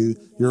diverted you.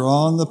 You're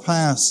on the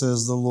path,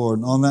 says the Lord.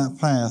 And on that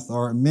path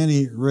are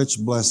many rich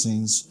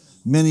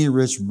blessings, many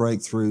rich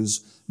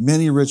breakthroughs,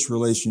 many rich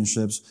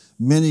relationships,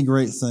 many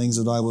great things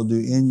that I will do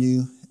in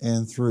you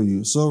and through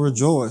you. So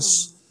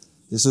rejoice.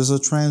 This is a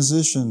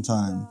transition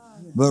time,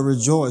 but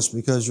rejoice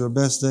because your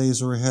best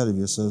days are ahead of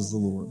you, says the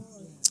Lord.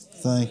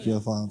 Thank you,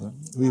 Father.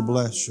 We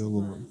bless you,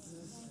 Lord.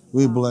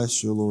 We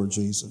bless you, Lord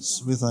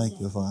Jesus. We thank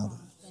you, Father.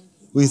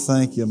 We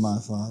thank you, my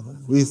Father.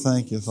 We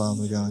thank you,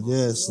 Father God.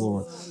 Yes,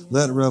 Lord.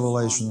 Let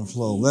revelation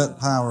flow. Let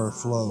power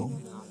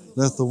flow.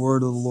 Let the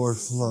word of the Lord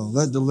flow.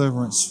 Let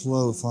deliverance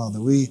flow,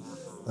 Father. We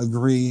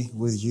agree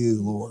with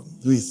you, Lord.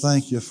 We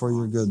thank you for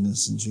your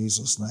goodness in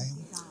Jesus'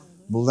 name.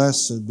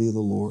 Blessed be the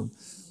Lord.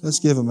 Let's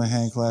give Him a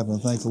hand clap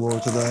and thank the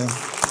Lord today.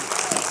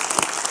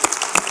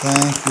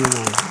 Thank you,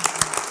 Lord.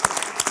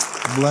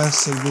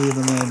 Blessed be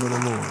the name of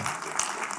the Lord.